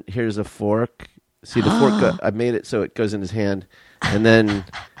 And then here's a fork. See the fork? I made it so it goes in his hand. And then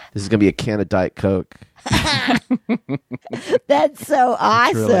this is gonna be a can of Diet Coke. That's so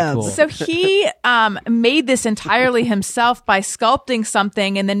awesome. really cool. So he made this entirely himself by sculpting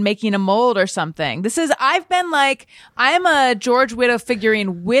something and then making a mold or something. I'm a George Widow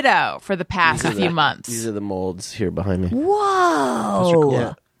figurine widow for the past few months. These are the molds here behind me. Whoa.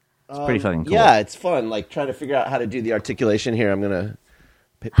 Yeah. It's pretty fucking cool. Yeah, it's fun. Like trying to figure out how to do the articulation here. I'm gonna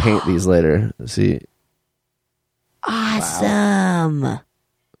paint these later. Let's see. Awesome.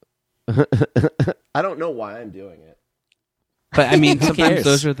 I don't know why I'm doing it. But I mean, sometimes cares?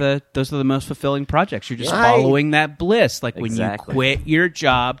 those are the most fulfilling projects. You're just Right. following that bliss, like when Exactly. you quit your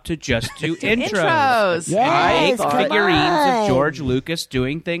job to just do intros. Intros. Yes, Make come figurines on. of George Lucas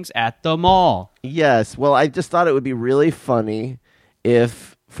doing things at the mall. Yes. Well, I just thought it would be really funny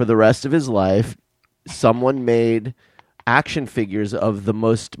if, for the rest of his life, someone made action figures of the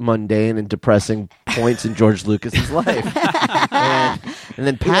most mundane and depressing points in George Lucas's life, and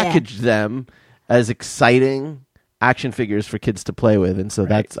then packaged them as exciting action figures for kids to play with. And so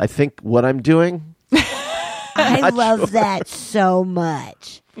that's, I think, what I'm doing. I love that so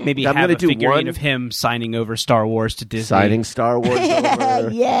much. Maybe I'm have gonna a do figurine one- of him signing over Star Wars to Disney. Signing Star Wars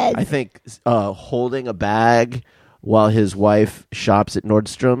over. Yes. I think holding a bag while his wife shops at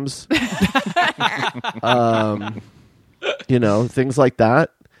Nordstrom's. Things like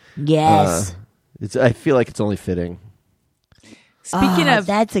that. Yes. I feel like it's only fitting. Speaking of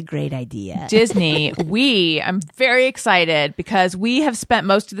that's a great idea. Disney, I'm very excited because we have spent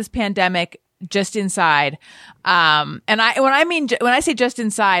most of this pandemic just inside. And when I say just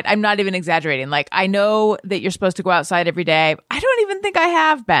inside, I'm not even exaggerating. Like, I know that you're supposed to go outside every day. I don't even think I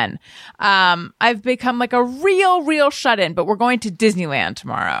have been. I've become like a real shut-in, but we're going to Disneyland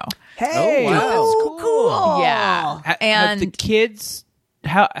tomorrow. Hey, wow. That's cool. Yeah. Have And the kids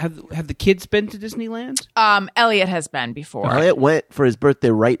have the kids been to Disneyland? Elliot has been before. Elliot went for his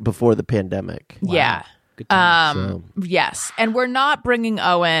birthday right before the pandemic. Yeah. Good time. Yes. And we're not bringing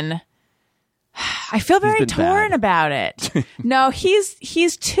Owen. I feel very been torn bad. about it. No, he's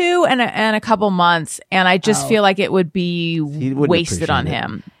 2 and a couple months, and I just feel like it would be wouldn't wasted on appreciate it.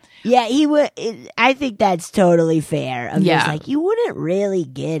 him. Yeah, he would. I think that's totally fair. I'm Yeah. just like, you wouldn't really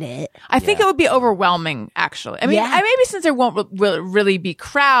get it. I think it would be overwhelming, actually. I mean, Yeah. maybe since there won't really be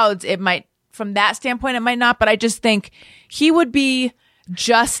crowds, it might, from that standpoint, it might not, but I just think he would be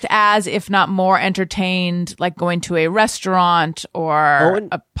just as, if not more, entertained, like going to a restaurant or Owen-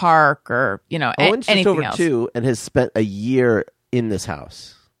 a park or, Owen's just anything over else. 2 and has spent a year in this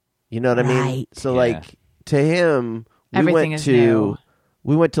house. You know what I mean? Right. So, Yeah. like, to him, Everything is new.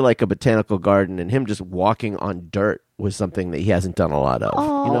 we went to like a botanical garden, and him just walking on dirt was something that he hasn't done a lot of.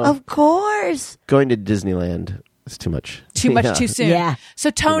 Oh, of course. Going to Disneyland is too much. Too much Yeah. too soon. Yeah. So,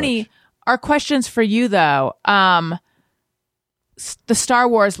 Tony, our questions for you, though. The Star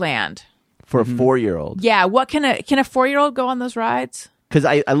Wars land. For a 4-year-old. Yeah. What can a 4-year-old go on those rides? Because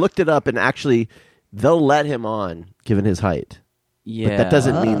I looked it up, and actually, they'll let him on, given his height. Yeah, But that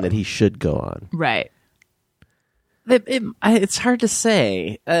doesn't mean that he should go on. Right. It's hard to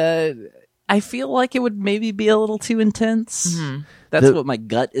say. I feel like it would maybe be a little too intense. That's The- what my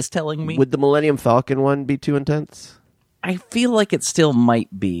gut is telling me. Would the Millennium Falcon one be too intense? I feel like it still might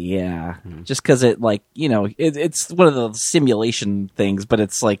be, yeah. Just because it, like, it's one of the simulation things, but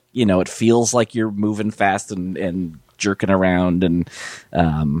it's like, it feels like you're moving fast and jerking around, and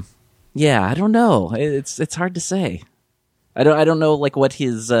yeah, I don't know. It's hard to say. I don't know like what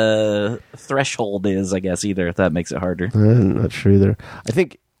his threshold is, I guess, either, if that makes it harder. I'm not sure either. I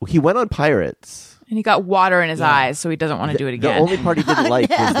think he went on Pirates. And he got water in his eyes, so he doesn't want to do it The again. only part he didn't like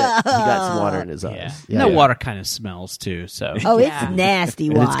was that he got some water in his eyes. Yeah. The water kind of smells too. So Oh, Yeah. it's nasty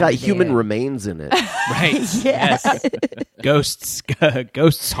And water. it's got human there. remains in it. right. Yes.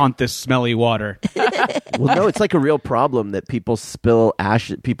 Ghosts haunt this smelly water. Well, no, it's like a real problem that people spill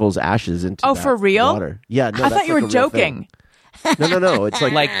people's ashes into. Oh, that for real? Water. Yeah, no, I that's thought you like were a real joking. thing. No. It's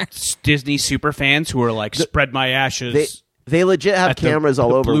like Like Disney super fans who are like, spread my ashes. they legit have At the- cameras all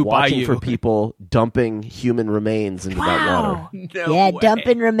the over Blue watching Bayou. for people dumping human remains into that water. Yeah,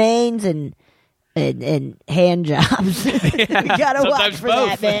 dumping remains and hand jobs. You gotta watch sometimes for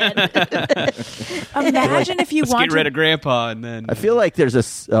both. that, man. Imagine if you Let's want get rid to. of Grandpa and then I feel like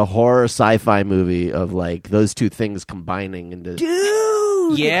there's a horror sci-fi movie of like those two things combining into.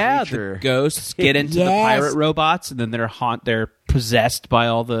 Dude. yeah, creature. the ghosts get into the Yes. pirate robots and then they're possessed by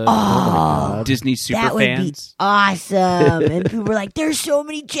all the Disney super That would be fans. awesome. And people were like, there's so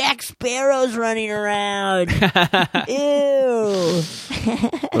many Jack Sparrows running around. Ew.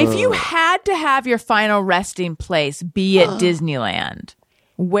 If you had to have your final resting place be at Disneyland,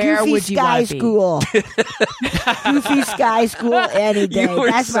 where Goofy would you Sky want to be? School. Goofy Sky School any day. You were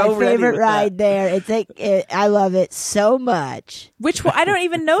That's so my ready favorite with ride there. It's like I love it so much. Which one? I don't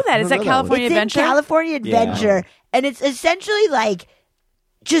even know that. Is that know that California It's Adventure? in California Adventure, and it's essentially like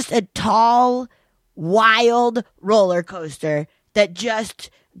just a tall, wild roller coaster that just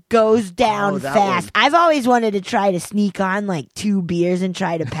goes down that fast. I've always wanted to try to sneak on like 2 beers and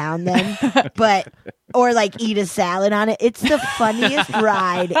try to pound them, or like eat a salad on it. It's the funniest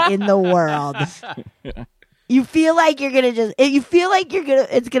ride in the world. You feel like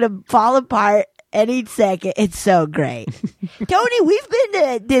it's gonna fall apart any second. It's so great. Tony, we've been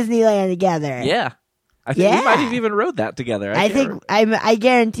to Disneyland together. Yeah. I think Yeah. we might have even rode that together. I think I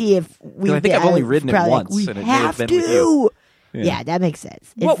guarantee if we, I think I've only ridden it probably once, we and it may have have been with to. you. Yeah, that makes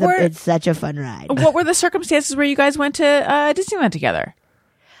sense. What It's such a fun ride. What were the circumstances where you guys went to Disneyland together?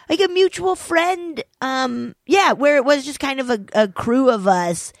 Like a mutual friend. Where it was just kind of a crew of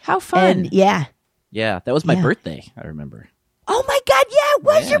us. How fun! And yeah. Yeah, that was my Yeah. birthday, I remember. Oh my God! Yeah, it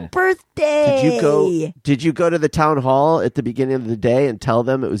was Yeah. your birthday. Did you go to the town hall at the beginning of the day and tell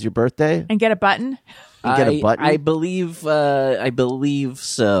them it was your birthday? And get a button. You get a button? I believe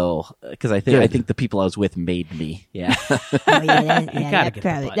so, because I think the people I was with made me. Yeah, Oh, yeah, gotta that get the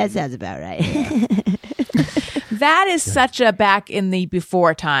probably button. that sounds about right. That is such a back in the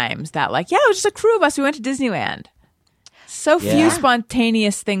before times that it was just a crew of us. We went to Disneyland. So few Yeah.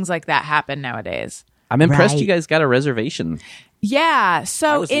 spontaneous things like that happen nowadays. I'm impressed Right. you guys got a reservation. Yeah. I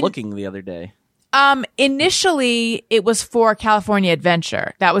So was looking the other day. initially it was for California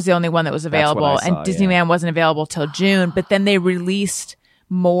Adventure. That was the only one that was That's what available, I and saw, Disneyland wasn't available till June. But then they released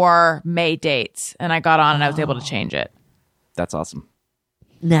more May dates, and I got on and I was able to change it. That's awesome.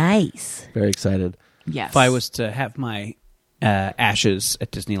 Nice. Very excited. Yes. If I was to have my ashes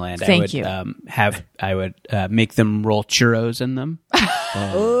at Disneyland, Thank I would make them roll churros in them.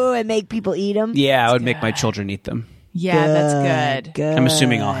 Oh, and make people eat them. Yeah, I would make my children eat them. yeah, that's good. Good. I'm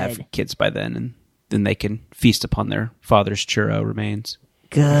assuming I'll have kids by then, and then they can feast upon their father's churro remains.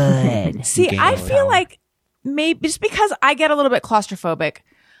 Good. See, Gain I more feel power. like maybe just because I get a little bit claustrophobic,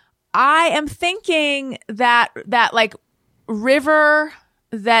 I am thinking that like river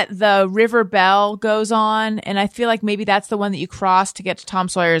that the River Bell goes on, and I feel like maybe that's the one that you cross to get to Tom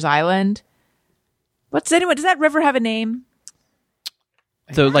Sawyer's Island. Does that river have a name?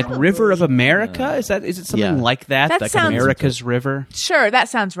 The like River of America? Is it something Yeah. like that? That Like sounds- America's River? Sure, that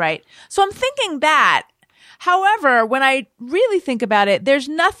sounds right. So I'm thinking that. However, when I really think about it, there's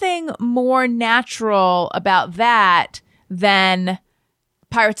nothing more natural about that than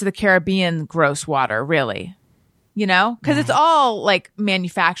Pirates of the Caribbean gross water, really. You know? Because it's all like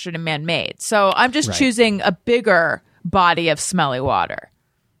manufactured and man-made. So I'm just choosing a bigger body of smelly water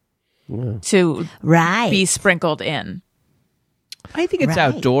to Right. be sprinkled in. I think it's Right.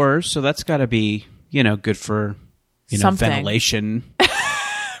 outdoors, so that's got to be, good for, Something. ventilation.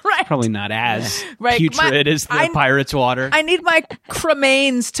 Right. Probably not as Right. putrid as the pirate's water. I need my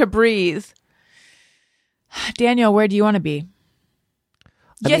cremains to breathe. Daniel, where do you want to be?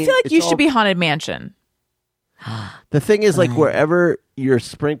 Yeah, I mean, feel like it's you all- should be Haunted Mansion. The thing is, like, wherever you're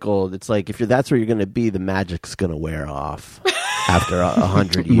sprinkled, it's like if that's where you're going to be, the magic's going to wear off after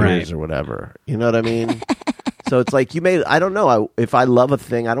 100 years Right. or whatever. You know what I mean? So it's like I don't know. If I love a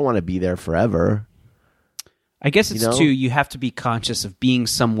thing, I don't want to be there forever. I guess it's You know? too, you have to be conscious of being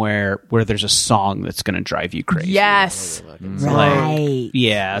somewhere where there's a song that's going to drive you crazy. Yes. Right.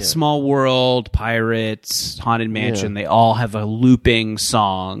 Yeah, Small World, Pirates, Haunted Mansion, they all have a looping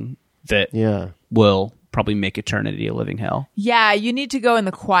song that Yeah. will probably make eternity a living hell. Yeah, you need to go in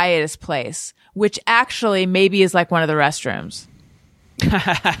the quietest place, which actually maybe is like one of the restrooms.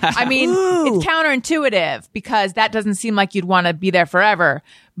 I mean, it's counterintuitive because that doesn't seem like you'd want to be there forever,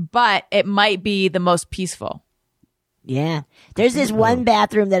 but it might be the most peaceful. Yeah. There's this one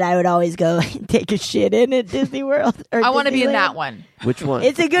bathroom that I would always go and take a shit in at Disney World. Or I want to be in Disneyland. that one. Which one?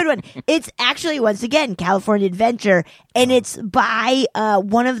 It's a good one. It's actually, once again, California Adventure, and it's by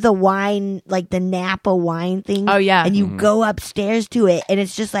one of the wine, like the Napa wine things. Oh, yeah. And you go upstairs to it, and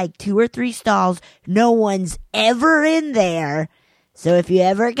it's just like 2 or 3 stalls. No one's ever in there. So if you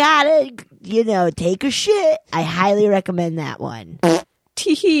ever got it, take a shit, I highly recommend that one.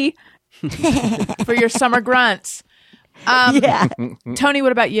 Tee for your summer grunts. Yeah. Tony,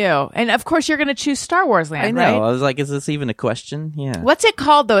 what about you? And of course, you're going to choose Star Wars Land, I know. right? I was like, is this even a question? Yeah. What's it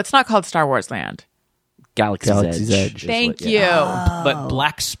called, though? It's not called Star Wars Land. Galaxy's Edge. Edge. Thank you. But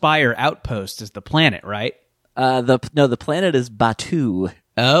Black Spire Outpost is the planet, right? The planet is Batu.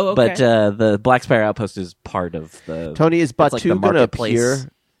 Oh, okay. But the Black Spire Outpost is part of the. Tony, is it's like Batu the going to marketplace.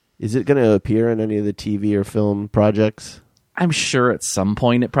 appear? Is it going to appear in any of the TV or film projects? I'm sure at some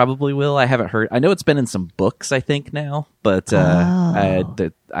point it probably will. I haven't heard. I know it's been in some books, I think now, but I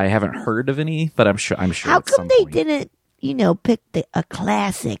haven't heard of any. But I'm sure. How at come some they point. didn't, pick a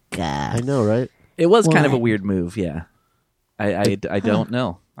classic? I know, right? It was kind of a What? weird move. Yeah, I don't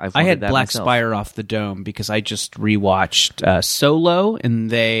know. I've I had wondered that Black myself. Spire off the dome because I just rewatched Solo,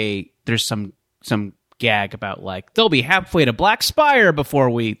 and there's some gag about like they'll be halfway to Black Spire before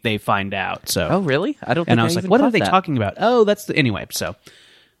they find out. So Oh, really? I don't. Think and I was like, even what are caught they that. talking about? Oh, that's anyway. So,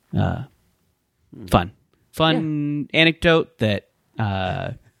 fun anecdote that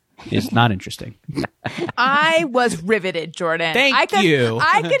is not interesting. I was riveted, Jordan. Thank you.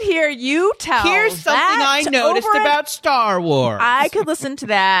 I could hear you tell. that over and- Star Wars. I could listen to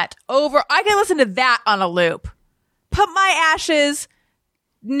that over. I could listen to that on a loop. Put my ashes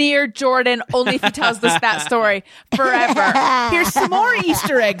near Jordan only if he tells us that story forever. Here's some more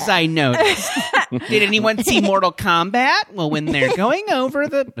Easter eggs I noticed. Did anyone see Mortal Kombat? Well, when they're going over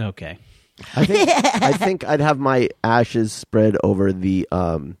the okay. I think I'd have my ashes spread over the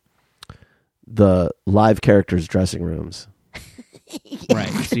live characters' dressing rooms. Right.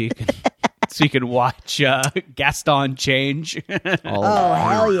 So you can watch Gaston change. Oh,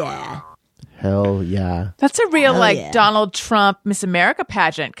 hell yeah. Hell yeah. That's a real yeah. Donald Trump Miss America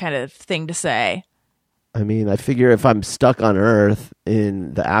pageant kind of thing to say. I mean, I figure if I'm stuck on Earth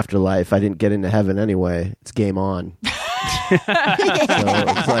in the afterlife, I didn't get into heaven anyway. It's game on. So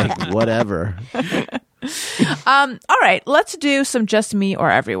it's like, whatever. All right, let's do some Just Me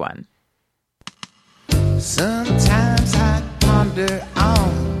or Everyone. Sometimes I ponder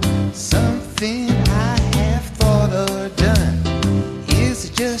on something I have thought or done. Is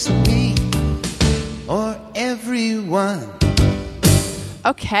it just me or everyone?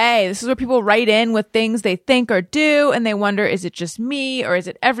 Okay, this is where people write in with things they think or do, and they wonder, is it just me or is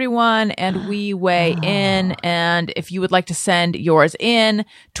it everyone? And we weigh in. And if you would like to send yours in,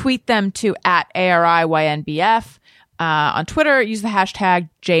 tweet them to @ARIYNBF. On Twitter, use the hashtag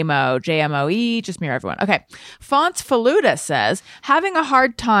JMO, JMOE, just me or everyone. Okay. Fonts Faluda says, having a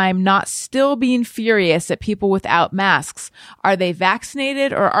hard time not still being furious at people without masks. Are they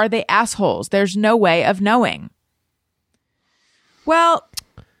vaccinated or are they assholes? There's no way of knowing. Well,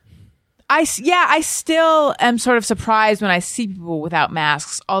 I still am sort of surprised when I see people without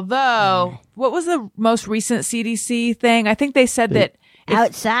masks. Although, what was the most recent CDC thing? I think they said that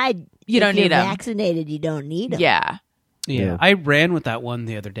outside, you don't if you're need 'em. vaccinated, you don't need them. Yeah. Yeah, I ran with that one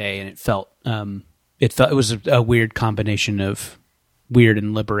the other day, and it felt it was a weird combination of weird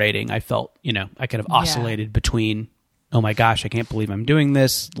and liberating. I felt, I kind of oscillated between, oh my gosh, I can't believe I'm doing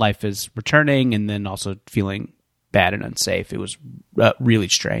this. Life is returning, and then also feeling bad and unsafe. It was really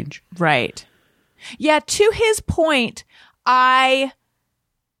strange. Right. Yeah, to his point,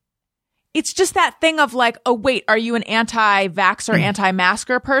 it's just that thing of like, oh, wait, are you an anti-vaxxer,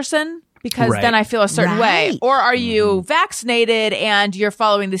 anti-masker person? Because then I feel a certain way. Or are you vaccinated and you're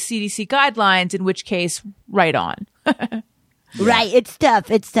following the CDC guidelines, in which case, right on. Right. It's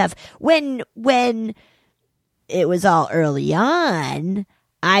tough. It's tough. When it was all early on,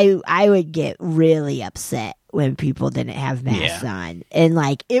 I would get really upset when people didn't have masks on. And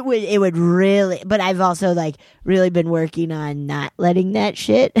like it would really, but I've also like really been working on not letting that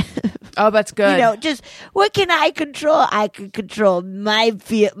shit. Oh, that's good. Just what can I control? I can control my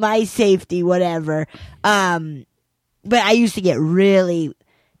safety, whatever. But I used to get really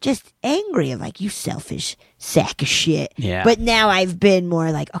just angry. I'm like, you selfish sack of shit. Yeah. But now I've been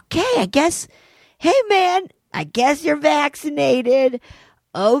more like, okay, I guess, hey man, I guess you're vaccinated.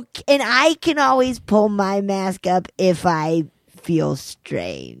 Okay. And I can always pull my mask up if I feel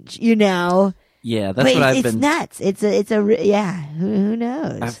strange, Yeah, that's but what I've it's been. nuts. Who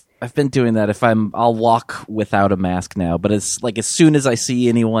knows? I've been doing that. I'll walk without a mask now, but it's like as soon as I see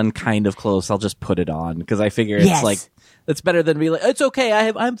anyone kind of close, I'll just put it on because I figure it's like it's better than be like, it's okay.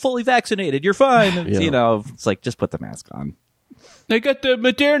 I'm fully vaccinated. You're fine. It's like just put the mask on. I got the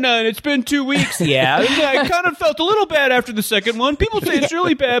Moderna, and it's been 2 weeks. Yeah, I kind of felt a little bad after the second one. People say it's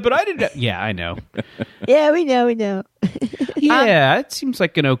really bad, but I didn't. Yeah, I know. Yeah, we know. Yeah, it seems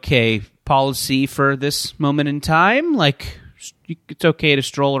like an okay policy for this moment in time. Like, it's okay to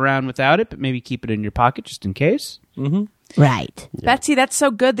stroll around without it, but maybe keep it in your pocket just in case. Mm-hmm. Right. Betsy, that's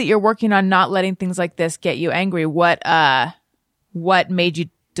so good that you're working on not letting things like this get you angry. What made you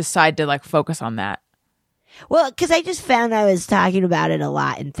decide to like focus on that? Well, because I just found I was talking about it a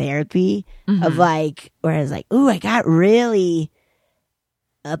lot in therapy of like, where I was like, ooh, I got really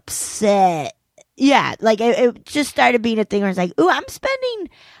upset. Yeah, like it just started being a thing where I was like, ooh,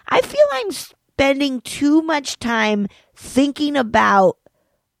 I feel I'm spending too much time thinking about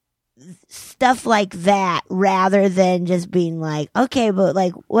stuff like that rather than just being like, okay, but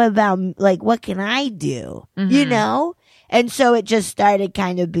like, what about, like, what can I do? And so it just started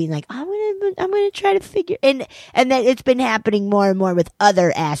kind of being like, I'm gonna try to figure, and then it's been happening more and more with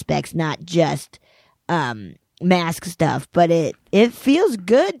other aspects, not just mask stuff. But it feels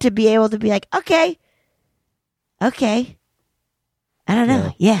good to be able to be like, okay, I don't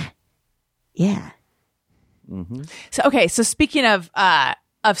know, yeah. Mm-hmm. So speaking of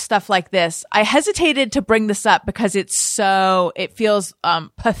stuff like this, I hesitated to bring this up because it feels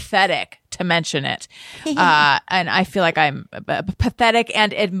pathetic to mention it, and I feel like I'm pathetic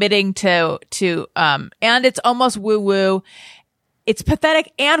and admitting to and it's almost woo woo. It's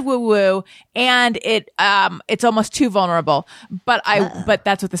pathetic and woo woo, and it's almost too vulnerable. But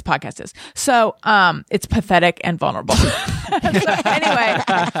that's what this podcast is. So it's pathetic and vulnerable. So anyway,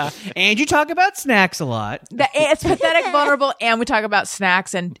 And you talk about snacks a lot. It's pathetic, vulnerable, and we talk about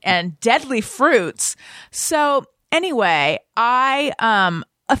snacks and deadly fruits. So anyway,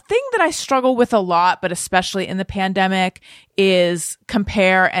 a thing that I struggle with a lot, but especially in the pandemic, is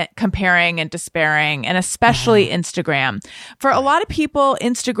comparing and despairing, and especially Instagram. For a lot of people,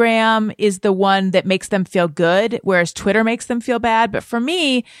 Instagram is the one that makes them feel good, whereas Twitter makes them feel bad. But for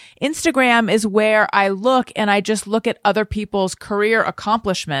me, Instagram is where I look and I just look at other people's career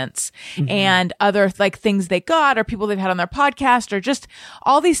accomplishments and other like things they got or people they've had on their podcast or just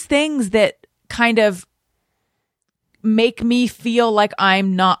all these things that kind of make me feel like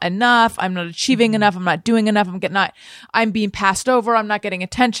I'm not enough. I'm not achieving enough. I'm not doing enough. I'm being passed over. I'm not getting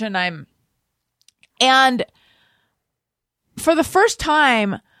attention. And for the first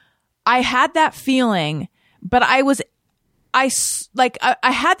time, I had that feeling, but I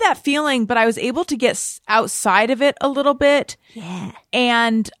had that feeling, but I was able to get outside of it a little bit. Yeah.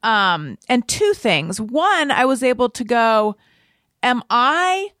 And two things. One, I was able to go, am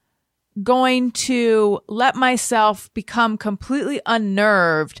I going to let myself become completely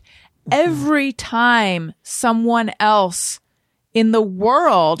unnerved every time someone else in the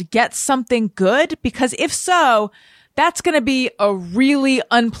world gets something good? Because if so, that's going to be a really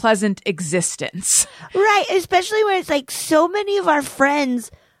unpleasant existence. Right. Especially when it's like so many of our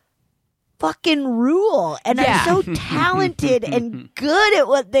friends fucking rule and are so talented and good at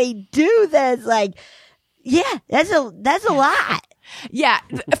what they do that it's like, yeah, that's a lot. Yeah.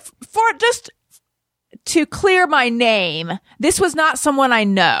 For just to clear my name, this was not someone I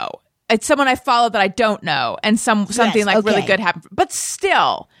know. It's someone I follow that I don't know, and something Yes, like really okay. good happened. But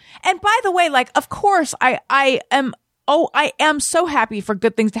still, and by the way, like, of course, I am so happy for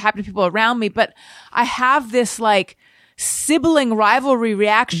good things to happen to people around me, but I have this like sibling rivalry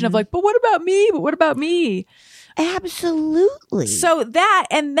reaction of like, but what about me? But what about me? Absolutely. So that,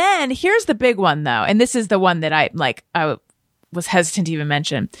 and then here's the big one though, and this is the one that I was hesitant to even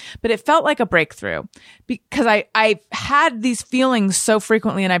mention, but it felt like a breakthrough because I had these feelings so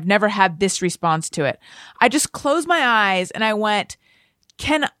frequently and I've never had this response to it. I just closed my eyes and I went,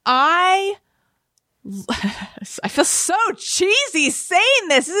 I feel so cheesy saying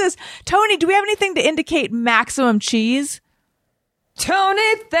this. Tony, do we have anything to indicate maximum cheese?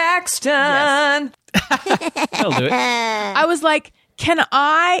 Tony Thaxton. I'll do it. I was like, and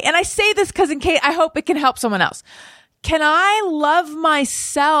I say this because in case, I hope it can help someone else. Can I love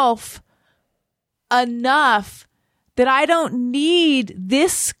myself enough that I don't need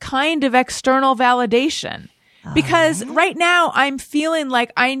this kind of external validation? Because right now I'm feeling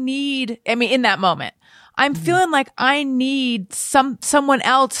like in that moment, I'm feeling like I need someone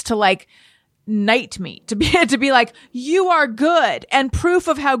else to like knight me, to be like, you are good. And proof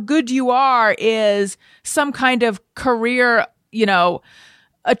of how good you are is some kind of career,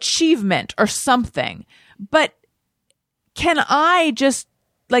 achievement or something. But can I just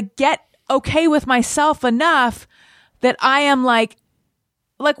like get okay with myself enough that I am like,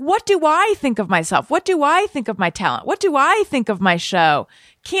 what do I think of myself? What do I think of my talent? What do I think of my show?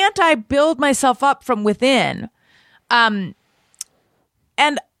 Can't I build myself up from within? And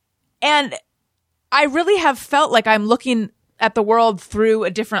I really have felt like I'm looking at the world through a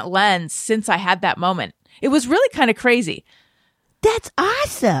different lens since I had that moment. It was really kind of crazy. That's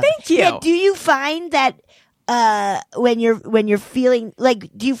awesome. Thank you. Yeah, do you find that when you're feeling like,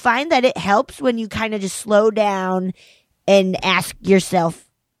 do you find that it helps when you kind of just slow down and ask yourself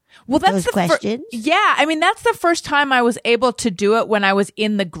those questions? Yeah. I mean, that's the first time I was able to do it when I was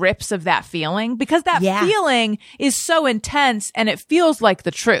in the grips of that feeling, because that feeling is so intense and it feels like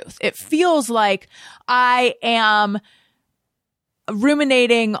the truth. It feels like I am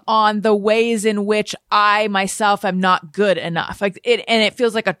ruminating on the ways in which I myself am not good enough. And it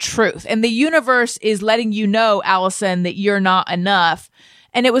feels like a truth. And the universe is letting you know, Allison, that you're not enough.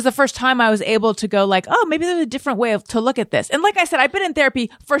 And it was the first time I was able to go like, oh, maybe there's a different way to look at this. And like I said, I've been in therapy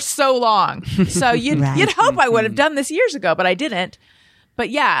for so long. So you'd hope I would have done this years ago, but I didn't. But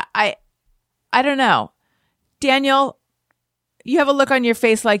yeah, I don't know. Daniel, you have a look on your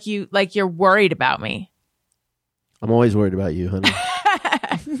face like you're worried about me. I'm always worried about you, honey.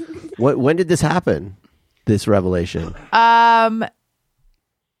 When did this happen? This revelation? What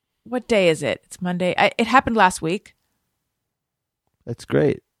day is it? It's Monday. It happened last week. That's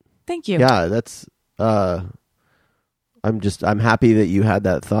great. Thank you. Yeah, that's I'm happy that you had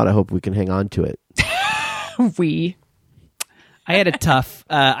that thought. I hope we can hang on to it. I had a tough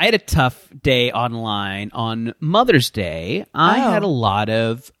day online on Mother's Day. I had a lot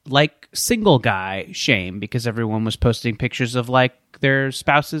of like single guy shame because everyone was posting pictures of like their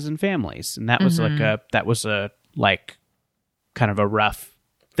spouses and families, and that was like kind of a rough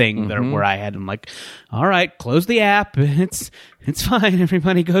thing where I had them like, all right, close the app. It's fine.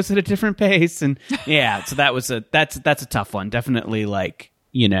 Everybody goes at a different pace, and yeah. So that's a tough one. Definitely, like,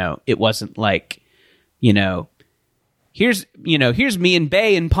 it wasn't like, here's me and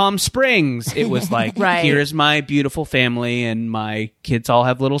Bay in Palm Springs. It was like, right. Here's my beautiful family, and my kids all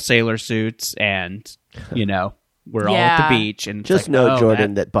have little sailor suits, and we're all at the beach. And just like, know,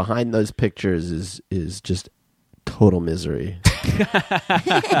 Jordan, that behind those pictures is just total misery.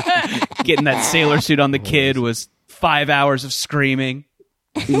 Getting that sailor suit on the kid was 5 hours of screaming.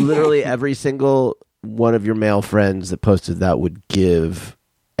 Literally every single one of your male friends that posted that would give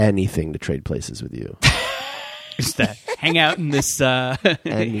anything to trade places with you. Just to hang out in this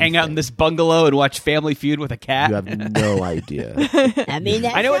bungalow and watch Family Feud with a cat. You have no idea. I mean,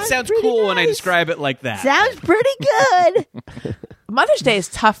 I know it sounds cool when I describe it like that. Sounds pretty good. Mother's Day is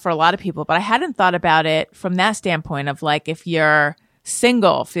tough for a lot of people, but I hadn't thought about it from that standpoint of like, if you're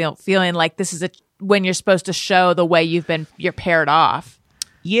single, feeling like this is when you're supposed to show the way you're paired off.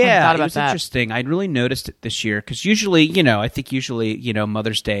 Yeah, it was interesting. I'd really noticed it this year because usually, I think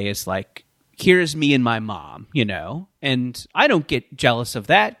Mother's Day is like, here's me and my mom, and I don't get jealous of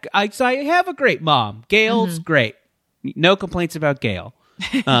that. I have a great mom. Gail's great. No complaints about Gail.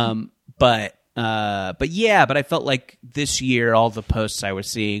 But I felt like this year, all the posts I was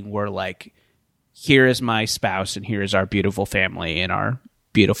seeing were like, here is my spouse and here is our beautiful family and our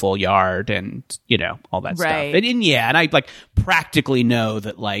beautiful yard and, all that stuff. And I like practically know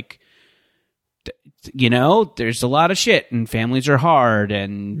that like, there's a lot of shit and families are hard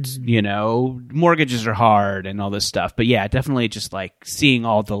and, mortgages are hard and all this stuff. But yeah, definitely just like seeing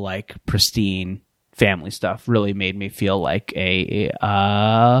all the like pristine family stuff really made me feel like a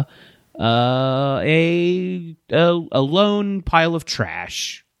lone pile of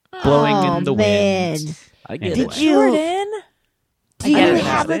trash blowing in the wind. I get Did it. you? Jordan? Do you get it.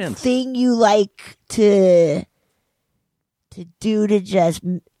 have a Understand. thing you like to do to just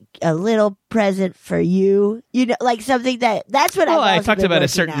a little present for you? Like something that's what Well, I've I also talked been about a working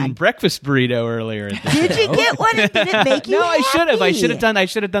certain on. breakfast burrito earlier. In the Did you show. get one? Did it make you No, I should have. I happy?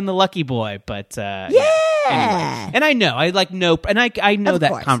 should have done the Lucky Boy, but Yeah. Anyway. And I know, I know Of that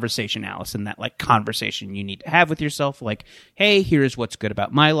course. conversation, Allison, that like conversation you need to have with yourself. Like, hey, here's what's good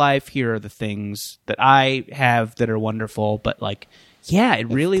about my life. Here are the things that I have that are wonderful. But like, yeah, it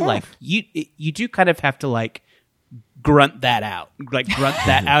really tough. like you do kind of have to like grunt that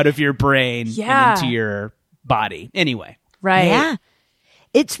out of your brain Yeah. and into your body. Anyway, Right. Yeah.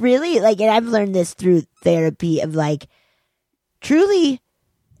 It's really like, and I've learned this through therapy of like truly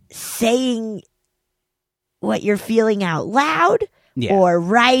saying what you're feeling out loud Yeah. or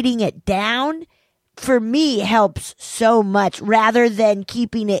writing it down for me helps so much rather than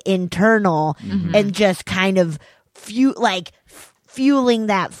keeping it internal and just kind of fueling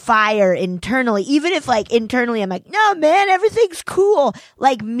that fire internally. Even if like internally I'm like, no man, everything's cool.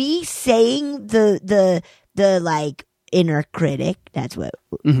 Like me saying the like inner critic, that's what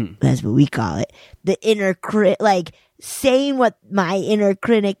we call it. The inner like saying what my inner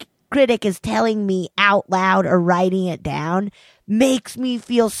critic is telling me out loud or writing it down makes me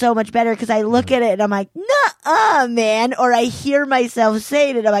feel so much better because I look at it and I'm like, nuh-uh, man. Or I hear myself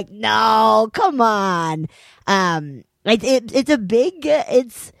saying it. I'm like, no, come on. It's a big,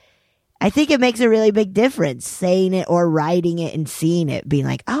 I think it makes a really big difference saying it or writing it and seeing it being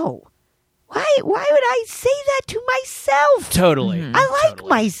like, oh, why would I say that to myself? totally. I like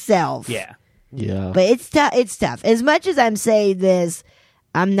myself. Yeah. Yeah. But it's tough. It's tough. As much as I'm saying this,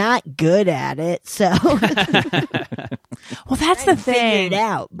 I'm not good at it. So Well, that's the figure thing. it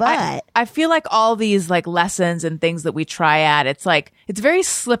out. But I feel like all these like lessons and things that we try at, it's like, it's very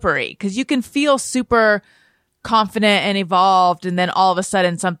slippery because you can feel super confident and evolved. And then all of a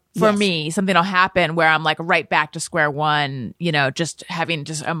sudden for me, something will happen where I'm like right back to square one, just having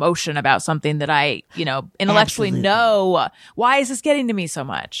just emotion about something that I, intellectually Absolutely. know. Why is this getting to me so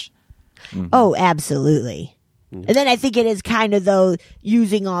much? oh, absolutely. And then I think it is kind of though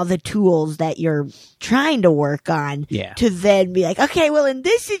using all the tools that you're trying to work on Yeah. to then be like, okay, well in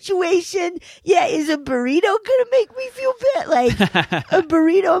this situation, is a burrito gonna make me feel bad? Like a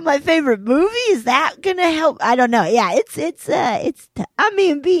burrito in my favorite movie, is that gonna help? I don't know. Yeah,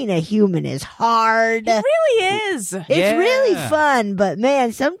 being a human is hard. It really is. It's Yeah. really fun, but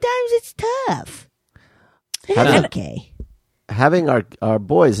man, sometimes it's tough. How does- Okay. Having our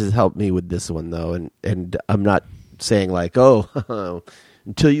boys has helped me with this one though, and I'm not saying like, oh,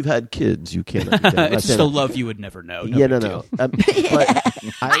 until you've had kids, you can't understand. I'm not It's just saying a love you would never know. yeah, big no. deal. But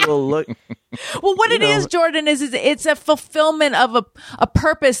I will look. Well, what it know- is, Jordan, is it's a fulfillment of a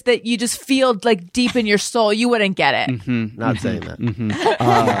purpose that you just feel like deep in your soul. You wouldn't get it. Not saying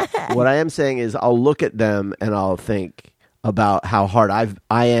that. What I am saying is, I'll look at them and I'll think about how hard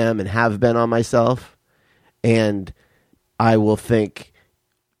I am and have been on myself, and I will think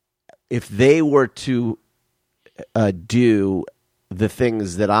if they were to do the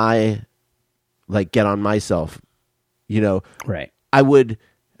things that I like get on myself, Right. I would.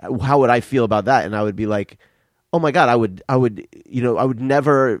 How would I feel about that? And I would be like, oh my God, I would, I would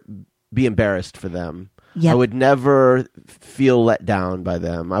never be embarrassed for them. Yep. I would never feel let down by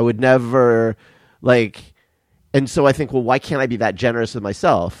them. I would never and so I think, well, why can't I be that generous with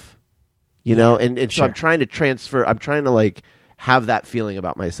myself? And so sure. I'm trying to have that feeling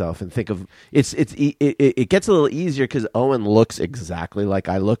about myself and think of it gets a little easier because Owen looks exactly like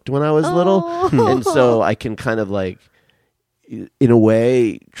I looked when I was little. And so I can kind of in a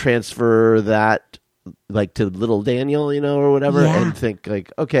way transfer that to little Daniel, or whatever, Yeah. and think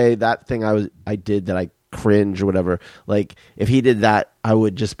okay, that thing I did that I cringe or whatever. If he did that, I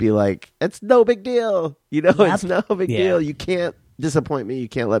would just be like, it's no big deal. It's no big Yeah. deal. You can't disappoint me. You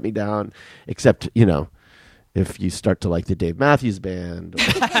can't let me down, except, if you start to like the Dave Matthews Band.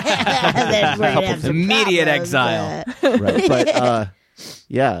 Then we're gonna have some Immediate problems, exile. Right. But,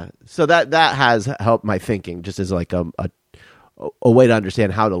 yeah. So that has helped my thinking just as a way to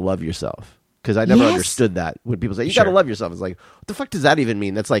understand how to love yourself. Because I never Yes. understood that when people say you Sure. got to love yourself. It's like, what the fuck does that even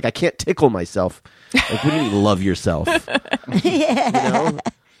mean? That's like I can't tickle myself. What do you mean love yourself?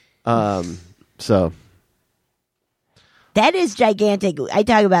 So That is gigantic. I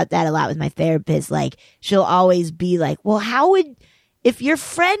talk about that a lot with my therapist. Like, she'll always be like, well, if your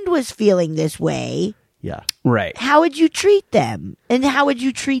friend was feeling this way, Yeah. Right. how would you treat them? And how would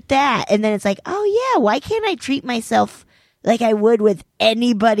you treat that? And then it's like, oh yeah, why can't I treat myself like I would with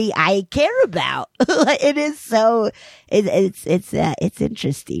anybody I care about? It is so, it's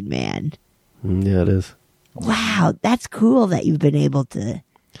interesting, man. Yeah, it is. Wow. That's cool that you've been able to,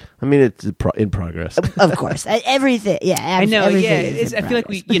 I mean, it's in progress. of course, everything. Yeah. I know. everything Yeah. is in I feel like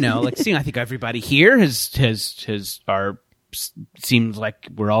progress. we, like, I think everybody here seems like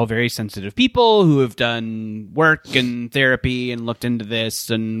we're all very sensitive people who have done work and therapy and looked into this,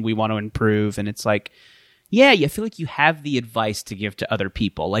 and we want to improve. And it's like, yeah, you feel like you have the advice to give to other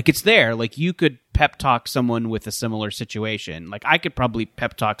people. Like, it's there. Like, you could pep talk someone with a similar situation. Like, I could probably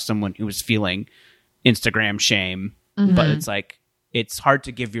pep talk someone who was feeling Instagram shame, but it's like, it's hard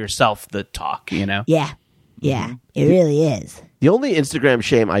to give yourself the talk, Yeah. Mm-hmm. It really is. The only Instagram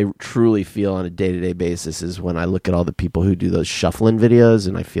shame I truly feel on a day-to-day basis is when I look at all the people who do those shuffling videos,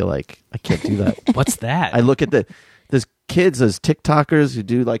 and I feel like I can't do that. What's that? I look at those kids, those TikTokers who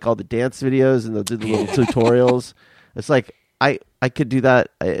do like all the dance videos and they'll do the little tutorials. It's like I could do that.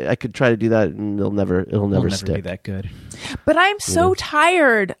 I could try to do that, and it'll never stick. be that good. But I'm so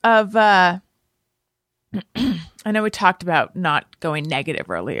tired of. I know we talked about not going negative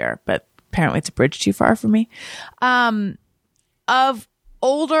earlier, but apparently it's a bridge too far for me. Of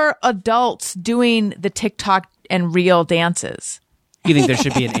older adults doing the TikTok and reel dances. You think there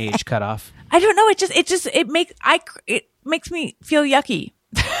should be an age cutoff? I don't know. It makes me feel yucky.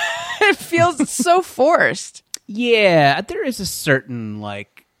 It feels so forced. Yeah, there is a certain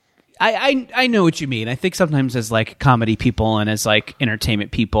like I know what you mean. I think sometimes as like comedy people and as like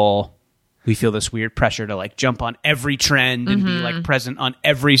entertainment people, we feel this weird pressure to like jump on every trend and be like present on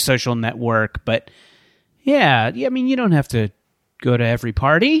every social network. But yeah, I mean, you don't have to go to every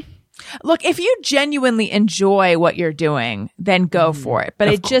party. Look, if you genuinely enjoy what you're doing, then go for it. But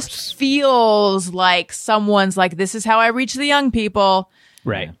it just feels like someone's like, this is how I reach the young people.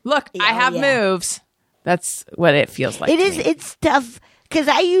 Right. Look, I have moves. That's what it feels like. It to is. me. It's tough because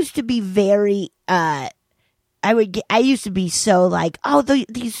I used to be very. I used to be so like, oh,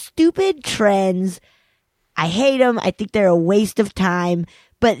 these stupid trends. I hate them. I think they're a waste of time.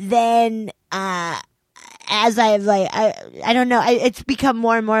 But then, as I've like, I don't know. it's become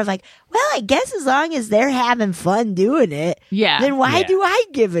more and more of like, well, I guess as long as they're having fun doing it, then why do I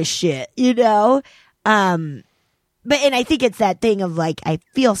give a shit? But and I think it's that thing of like, I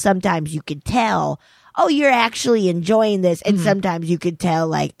feel sometimes you could tell, oh, you're actually enjoying this, and sometimes you could tell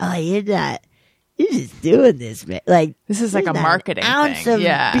like, oh, you're not. You're just doing this, man. Like, This is like there's a not marketing an ounce thing. of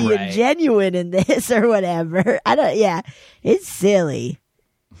Yeah. being Right. genuine in this or whatever. It's silly.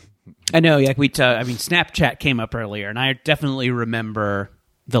 I know. Like I mean, Snapchat came up earlier, and I definitely remember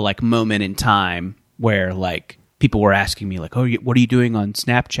the like moment in time where like people were asking me like, "Oh, what are you doing on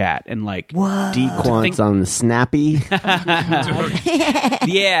Snapchat?" And like, Dequants on the Snappy.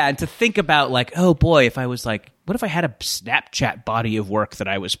 yeah, and to think about like, oh boy, if I was like, what if I had a Snapchat body of work that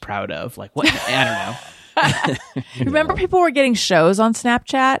I was proud of? Like, what? I don't know. Remember people were getting shows on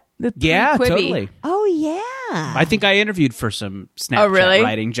Snapchat? Yeah, Quibi. totally. Oh yeah, I think I interviewed for some Snapchat really?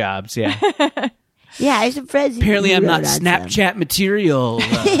 writing jobs. Yeah. yeah. I have some friends. who Apparently, I'm not wrote on some. Snapchat material.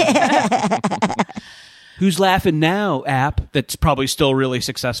 Who's Laughing Now app that's probably still really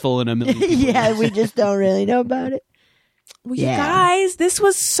successful in a million people. Yeah, we just don't really know about it. Well, Yeah. you guys, this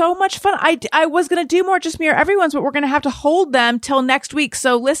was so much fun. I was going to do more Just Me or Everyone's, but we're going to have to hold them till next week.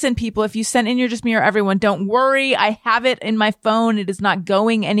 So listen, people, if you sent in your Just Me or Everyone, don't worry. I have it in my phone. It is not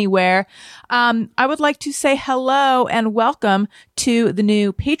going anywhere. I would like to say hello and welcome to the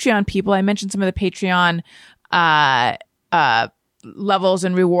new Patreon people. I mentioned some of the Patreon, levels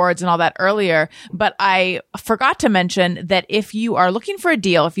and rewards and all that earlier, but I forgot to mention that if you are looking for a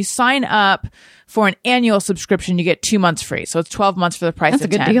deal, if you sign up for an annual subscription, you get 2 months free. So it's 12 months for the price That's a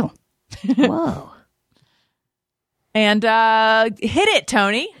of good 10. deal. Whoa. And hit it,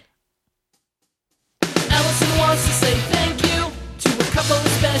 Tony. Allison wants to say thank you to a couple of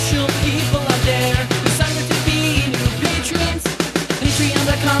special people out there who signed up to be new patrons.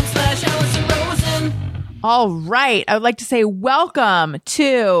 Patreon.com/Allison Rosen. All right. I would like to say welcome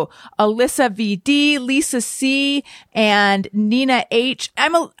to Alyssa VD, Lisa C, and Nina H. I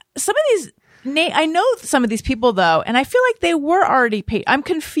know some of these people though, and I feel like they were already paid. I'm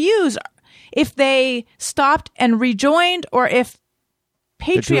confused if they stopped and rejoined or if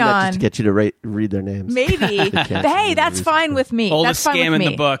They're doing that Patreon just to get you to read their names. maybe. Hey, that's fine with me. Oldest That's fine scam with in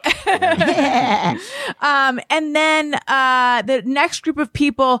me. the book. And then the next group of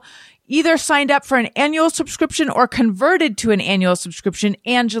people, either signed up for an annual subscription or converted to an annual subscription: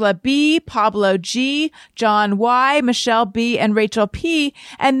 Angela B, Pablo G, John Y, Michelle B, and Rachel P.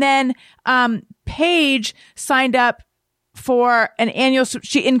 And then Paige signed up for an annual,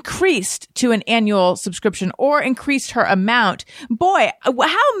 she increased to an annual subscription or increased her amount. Boy,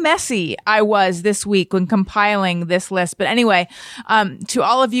 how messy I was this week when compiling this list. But anyway, to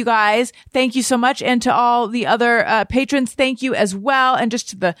all of you guys, thank you so much. And to all the other patrons, thank you as well. And just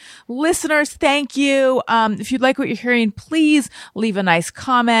to the listeners, thank you. If you like what you're hearing, please leave a nice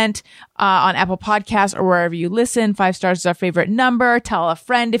comment on Apple Podcasts or wherever you listen. 5 stars is our favorite number. Tell a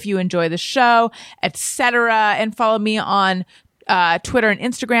friend if you enjoy the show, etc. And follow me on Twitter and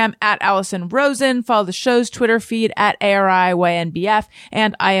Instagram at Allison Rosen. Follow the show's Twitter feed at ARIYNBF.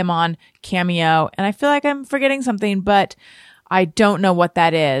 And I am on Cameo. And I feel like I'm forgetting something, but I don't know what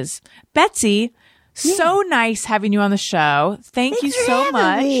that is. Betsy, so nice having you on the show. Thank you so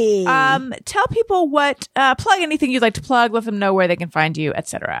much. Me. Tell people what, plug anything you'd like to plug. Let them know where they can find you,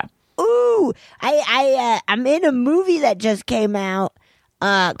 etc. Ooh, I'm in a movie that just came out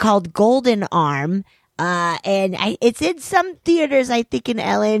called Golden Arm. And it's in some theaters, I think in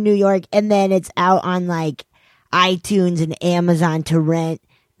LA and New York, and then it's out on like iTunes and Amazon to rent.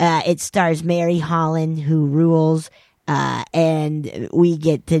 It stars Mary Holland, who rules, and we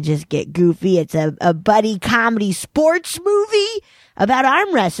get to just get goofy. It's a buddy comedy sports movie about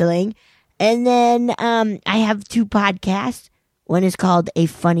arm wrestling. And then I have 2 podcasts. One is called A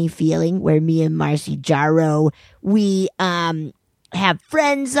Funny Feeling, where me and Marcy Jarreau, we have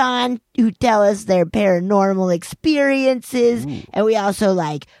friends on who tell us their paranormal experiences. Ooh. And we also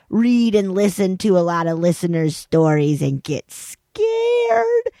like read and listen to a lot of listeners' stories and get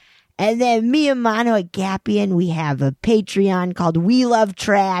scared. And then me and Mono Agapian, we have a Patreon called We Love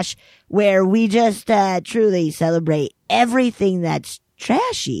Trash, where we just truly celebrate everything that's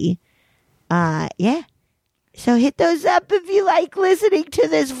trashy. Yeah. So hit those up if you like listening to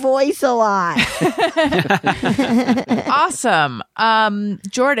this voice a lot. Awesome.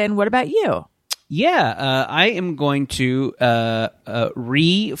 Jordan, what about you? Yeah, I am going to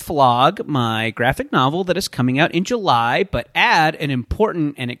re-flog my graphic novel that is coming out in July, but add an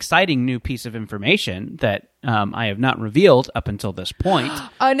important and exciting new piece of information that I have not revealed up until this point.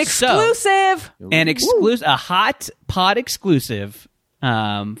 An exclusive! A hot pod exclusive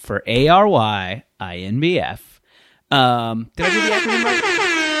for ARYINBF. Did I do the acronym right?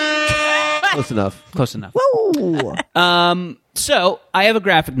 Close enough. Woo! So I have a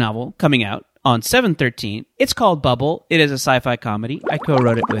graphic novel coming out on 7/13. It's called Bubble. It is a sci-fi comedy. I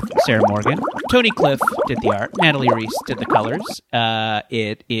co-wrote it with Sarah Morgan. Tony Cliff did the art. Natalie Reese did the colors.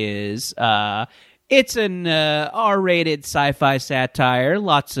 It's an R-rated sci-fi satire.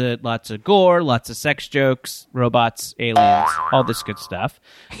 Lots of gore, lots of sex jokes, robots, aliens, all this good stuff.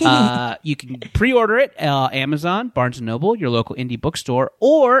 You can pre-order it Amazon, Barnes & Noble, your local indie bookstore,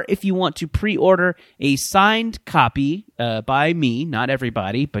 or if you want to pre-order a signed copy by me, not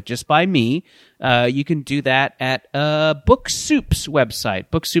everybody, but just by me, you can do that at Book Soup's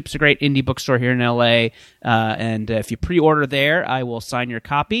website. Book Soup's a great indie bookstore here in LA, and if you pre-order there, I will sign your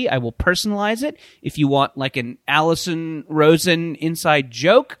copy. I will personalize it. If you want like an Allison Rosen inside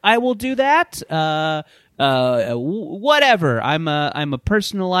joke, I will do that. Whatever. I'm a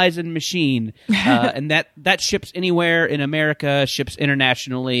personalizing machine, and that ships anywhere in America, ships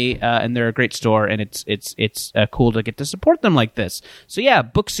internationally, and they're a great store, and it's cool to get to support them like this. So yeah,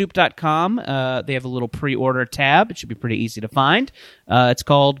 booksoup.com. They have a little pre-order tab. It should be pretty easy to find. It's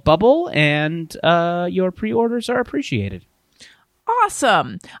called Bubble, and your pre-orders are appreciated.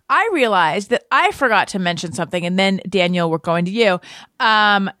 Awesome. I realized that I forgot to mention something, and then Daniel, we're going to you.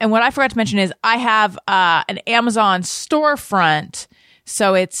 And what I forgot to mention is I have an Amazon storefront.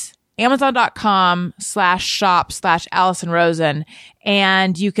 So it's Amazon.com/shop/Allison Rosen.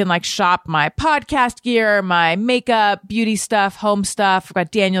 And you can like shop my podcast gear, my makeup, beauty stuff, home stuff. I've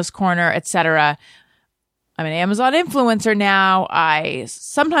got Daniel's Corner, etc. I'm an Amazon influencer now. I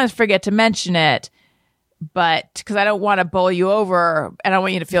sometimes forget to mention it, but because I don't want to bowl you over and I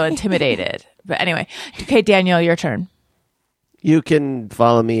want you to feel intimidated. But anyway, okay, Daniel, your turn. You can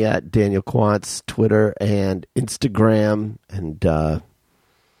follow me at Daniel Quantz, Twitter and Instagram. And I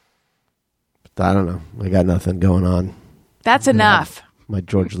don't know. I got nothing going on. That's enough. My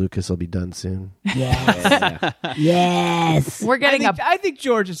George Lucas will be done soon. Yes. Yes. We're getting I think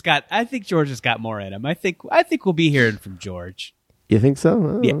George has got more in him. I think we'll be hearing from George. You think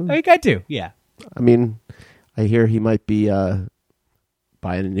so? Yeah, I think I do. Yeah. I mean, I hear he might be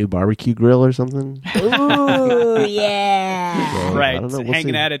buying a new barbecue grill or something. Ooh, yeah. So, Right. I don't know. We'll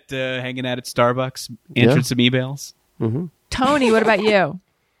hanging see. at Starbucks, answering some emails. Mm-hmm. Tony, what about you?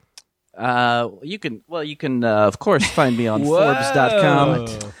 You can of course find me on Forbes.com.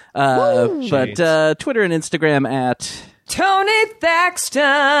 But Twitter and Instagram at Tony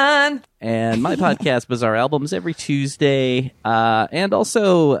Thaxton. And my podcast, Bizarre Albums, every Tuesday. And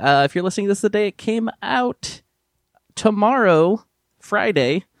also, if you're listening to this the day it came out, tomorrow,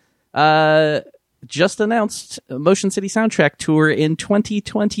 Friday, just announced Motion City Soundtrack Tour in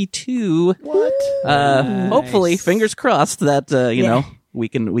 2022. What? Hopefully, fingers crossed that you know we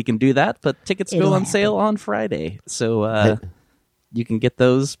can do that. But tickets go on sale on Friday, so you can get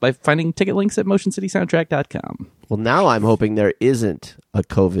those by finding ticket links at motioncitysoundtrack.com. Well, now I'm hoping there isn't a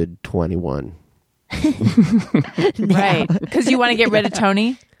COVID-21. Right. Because you want to get rid of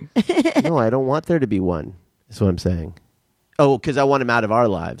Tony? No, I don't want there to be one, is what I'm saying. Oh, because I want him out of our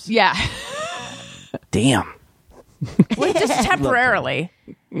lives. Yeah. Damn. Well, just temporarily.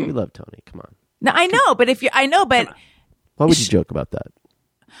 We love Tony. Come on. No, I know, but Why would you joke about that?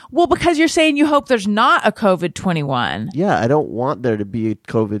 well, because you're saying you hope there's not a COVID-21. Yeah, I don't want there to be a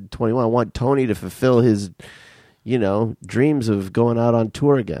COVID-21. I want Tony to fulfill his, dreams of going out on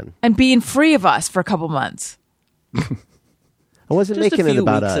tour again. And being free of us for a couple months. I wasn't Just making a it few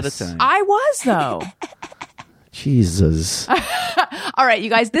about weeks us. at a time. I was, though. Jesus. All right, you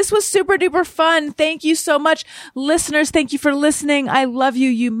guys, this was super duper fun. Thank you so much. Listeners, thank you for listening. I love you.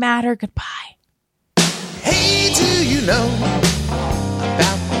 You matter. Goodbye. Hey, do you know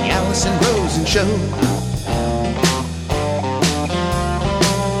about the Allison Rosen show?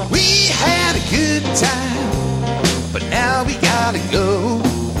 We had a good time, but now we gotta go.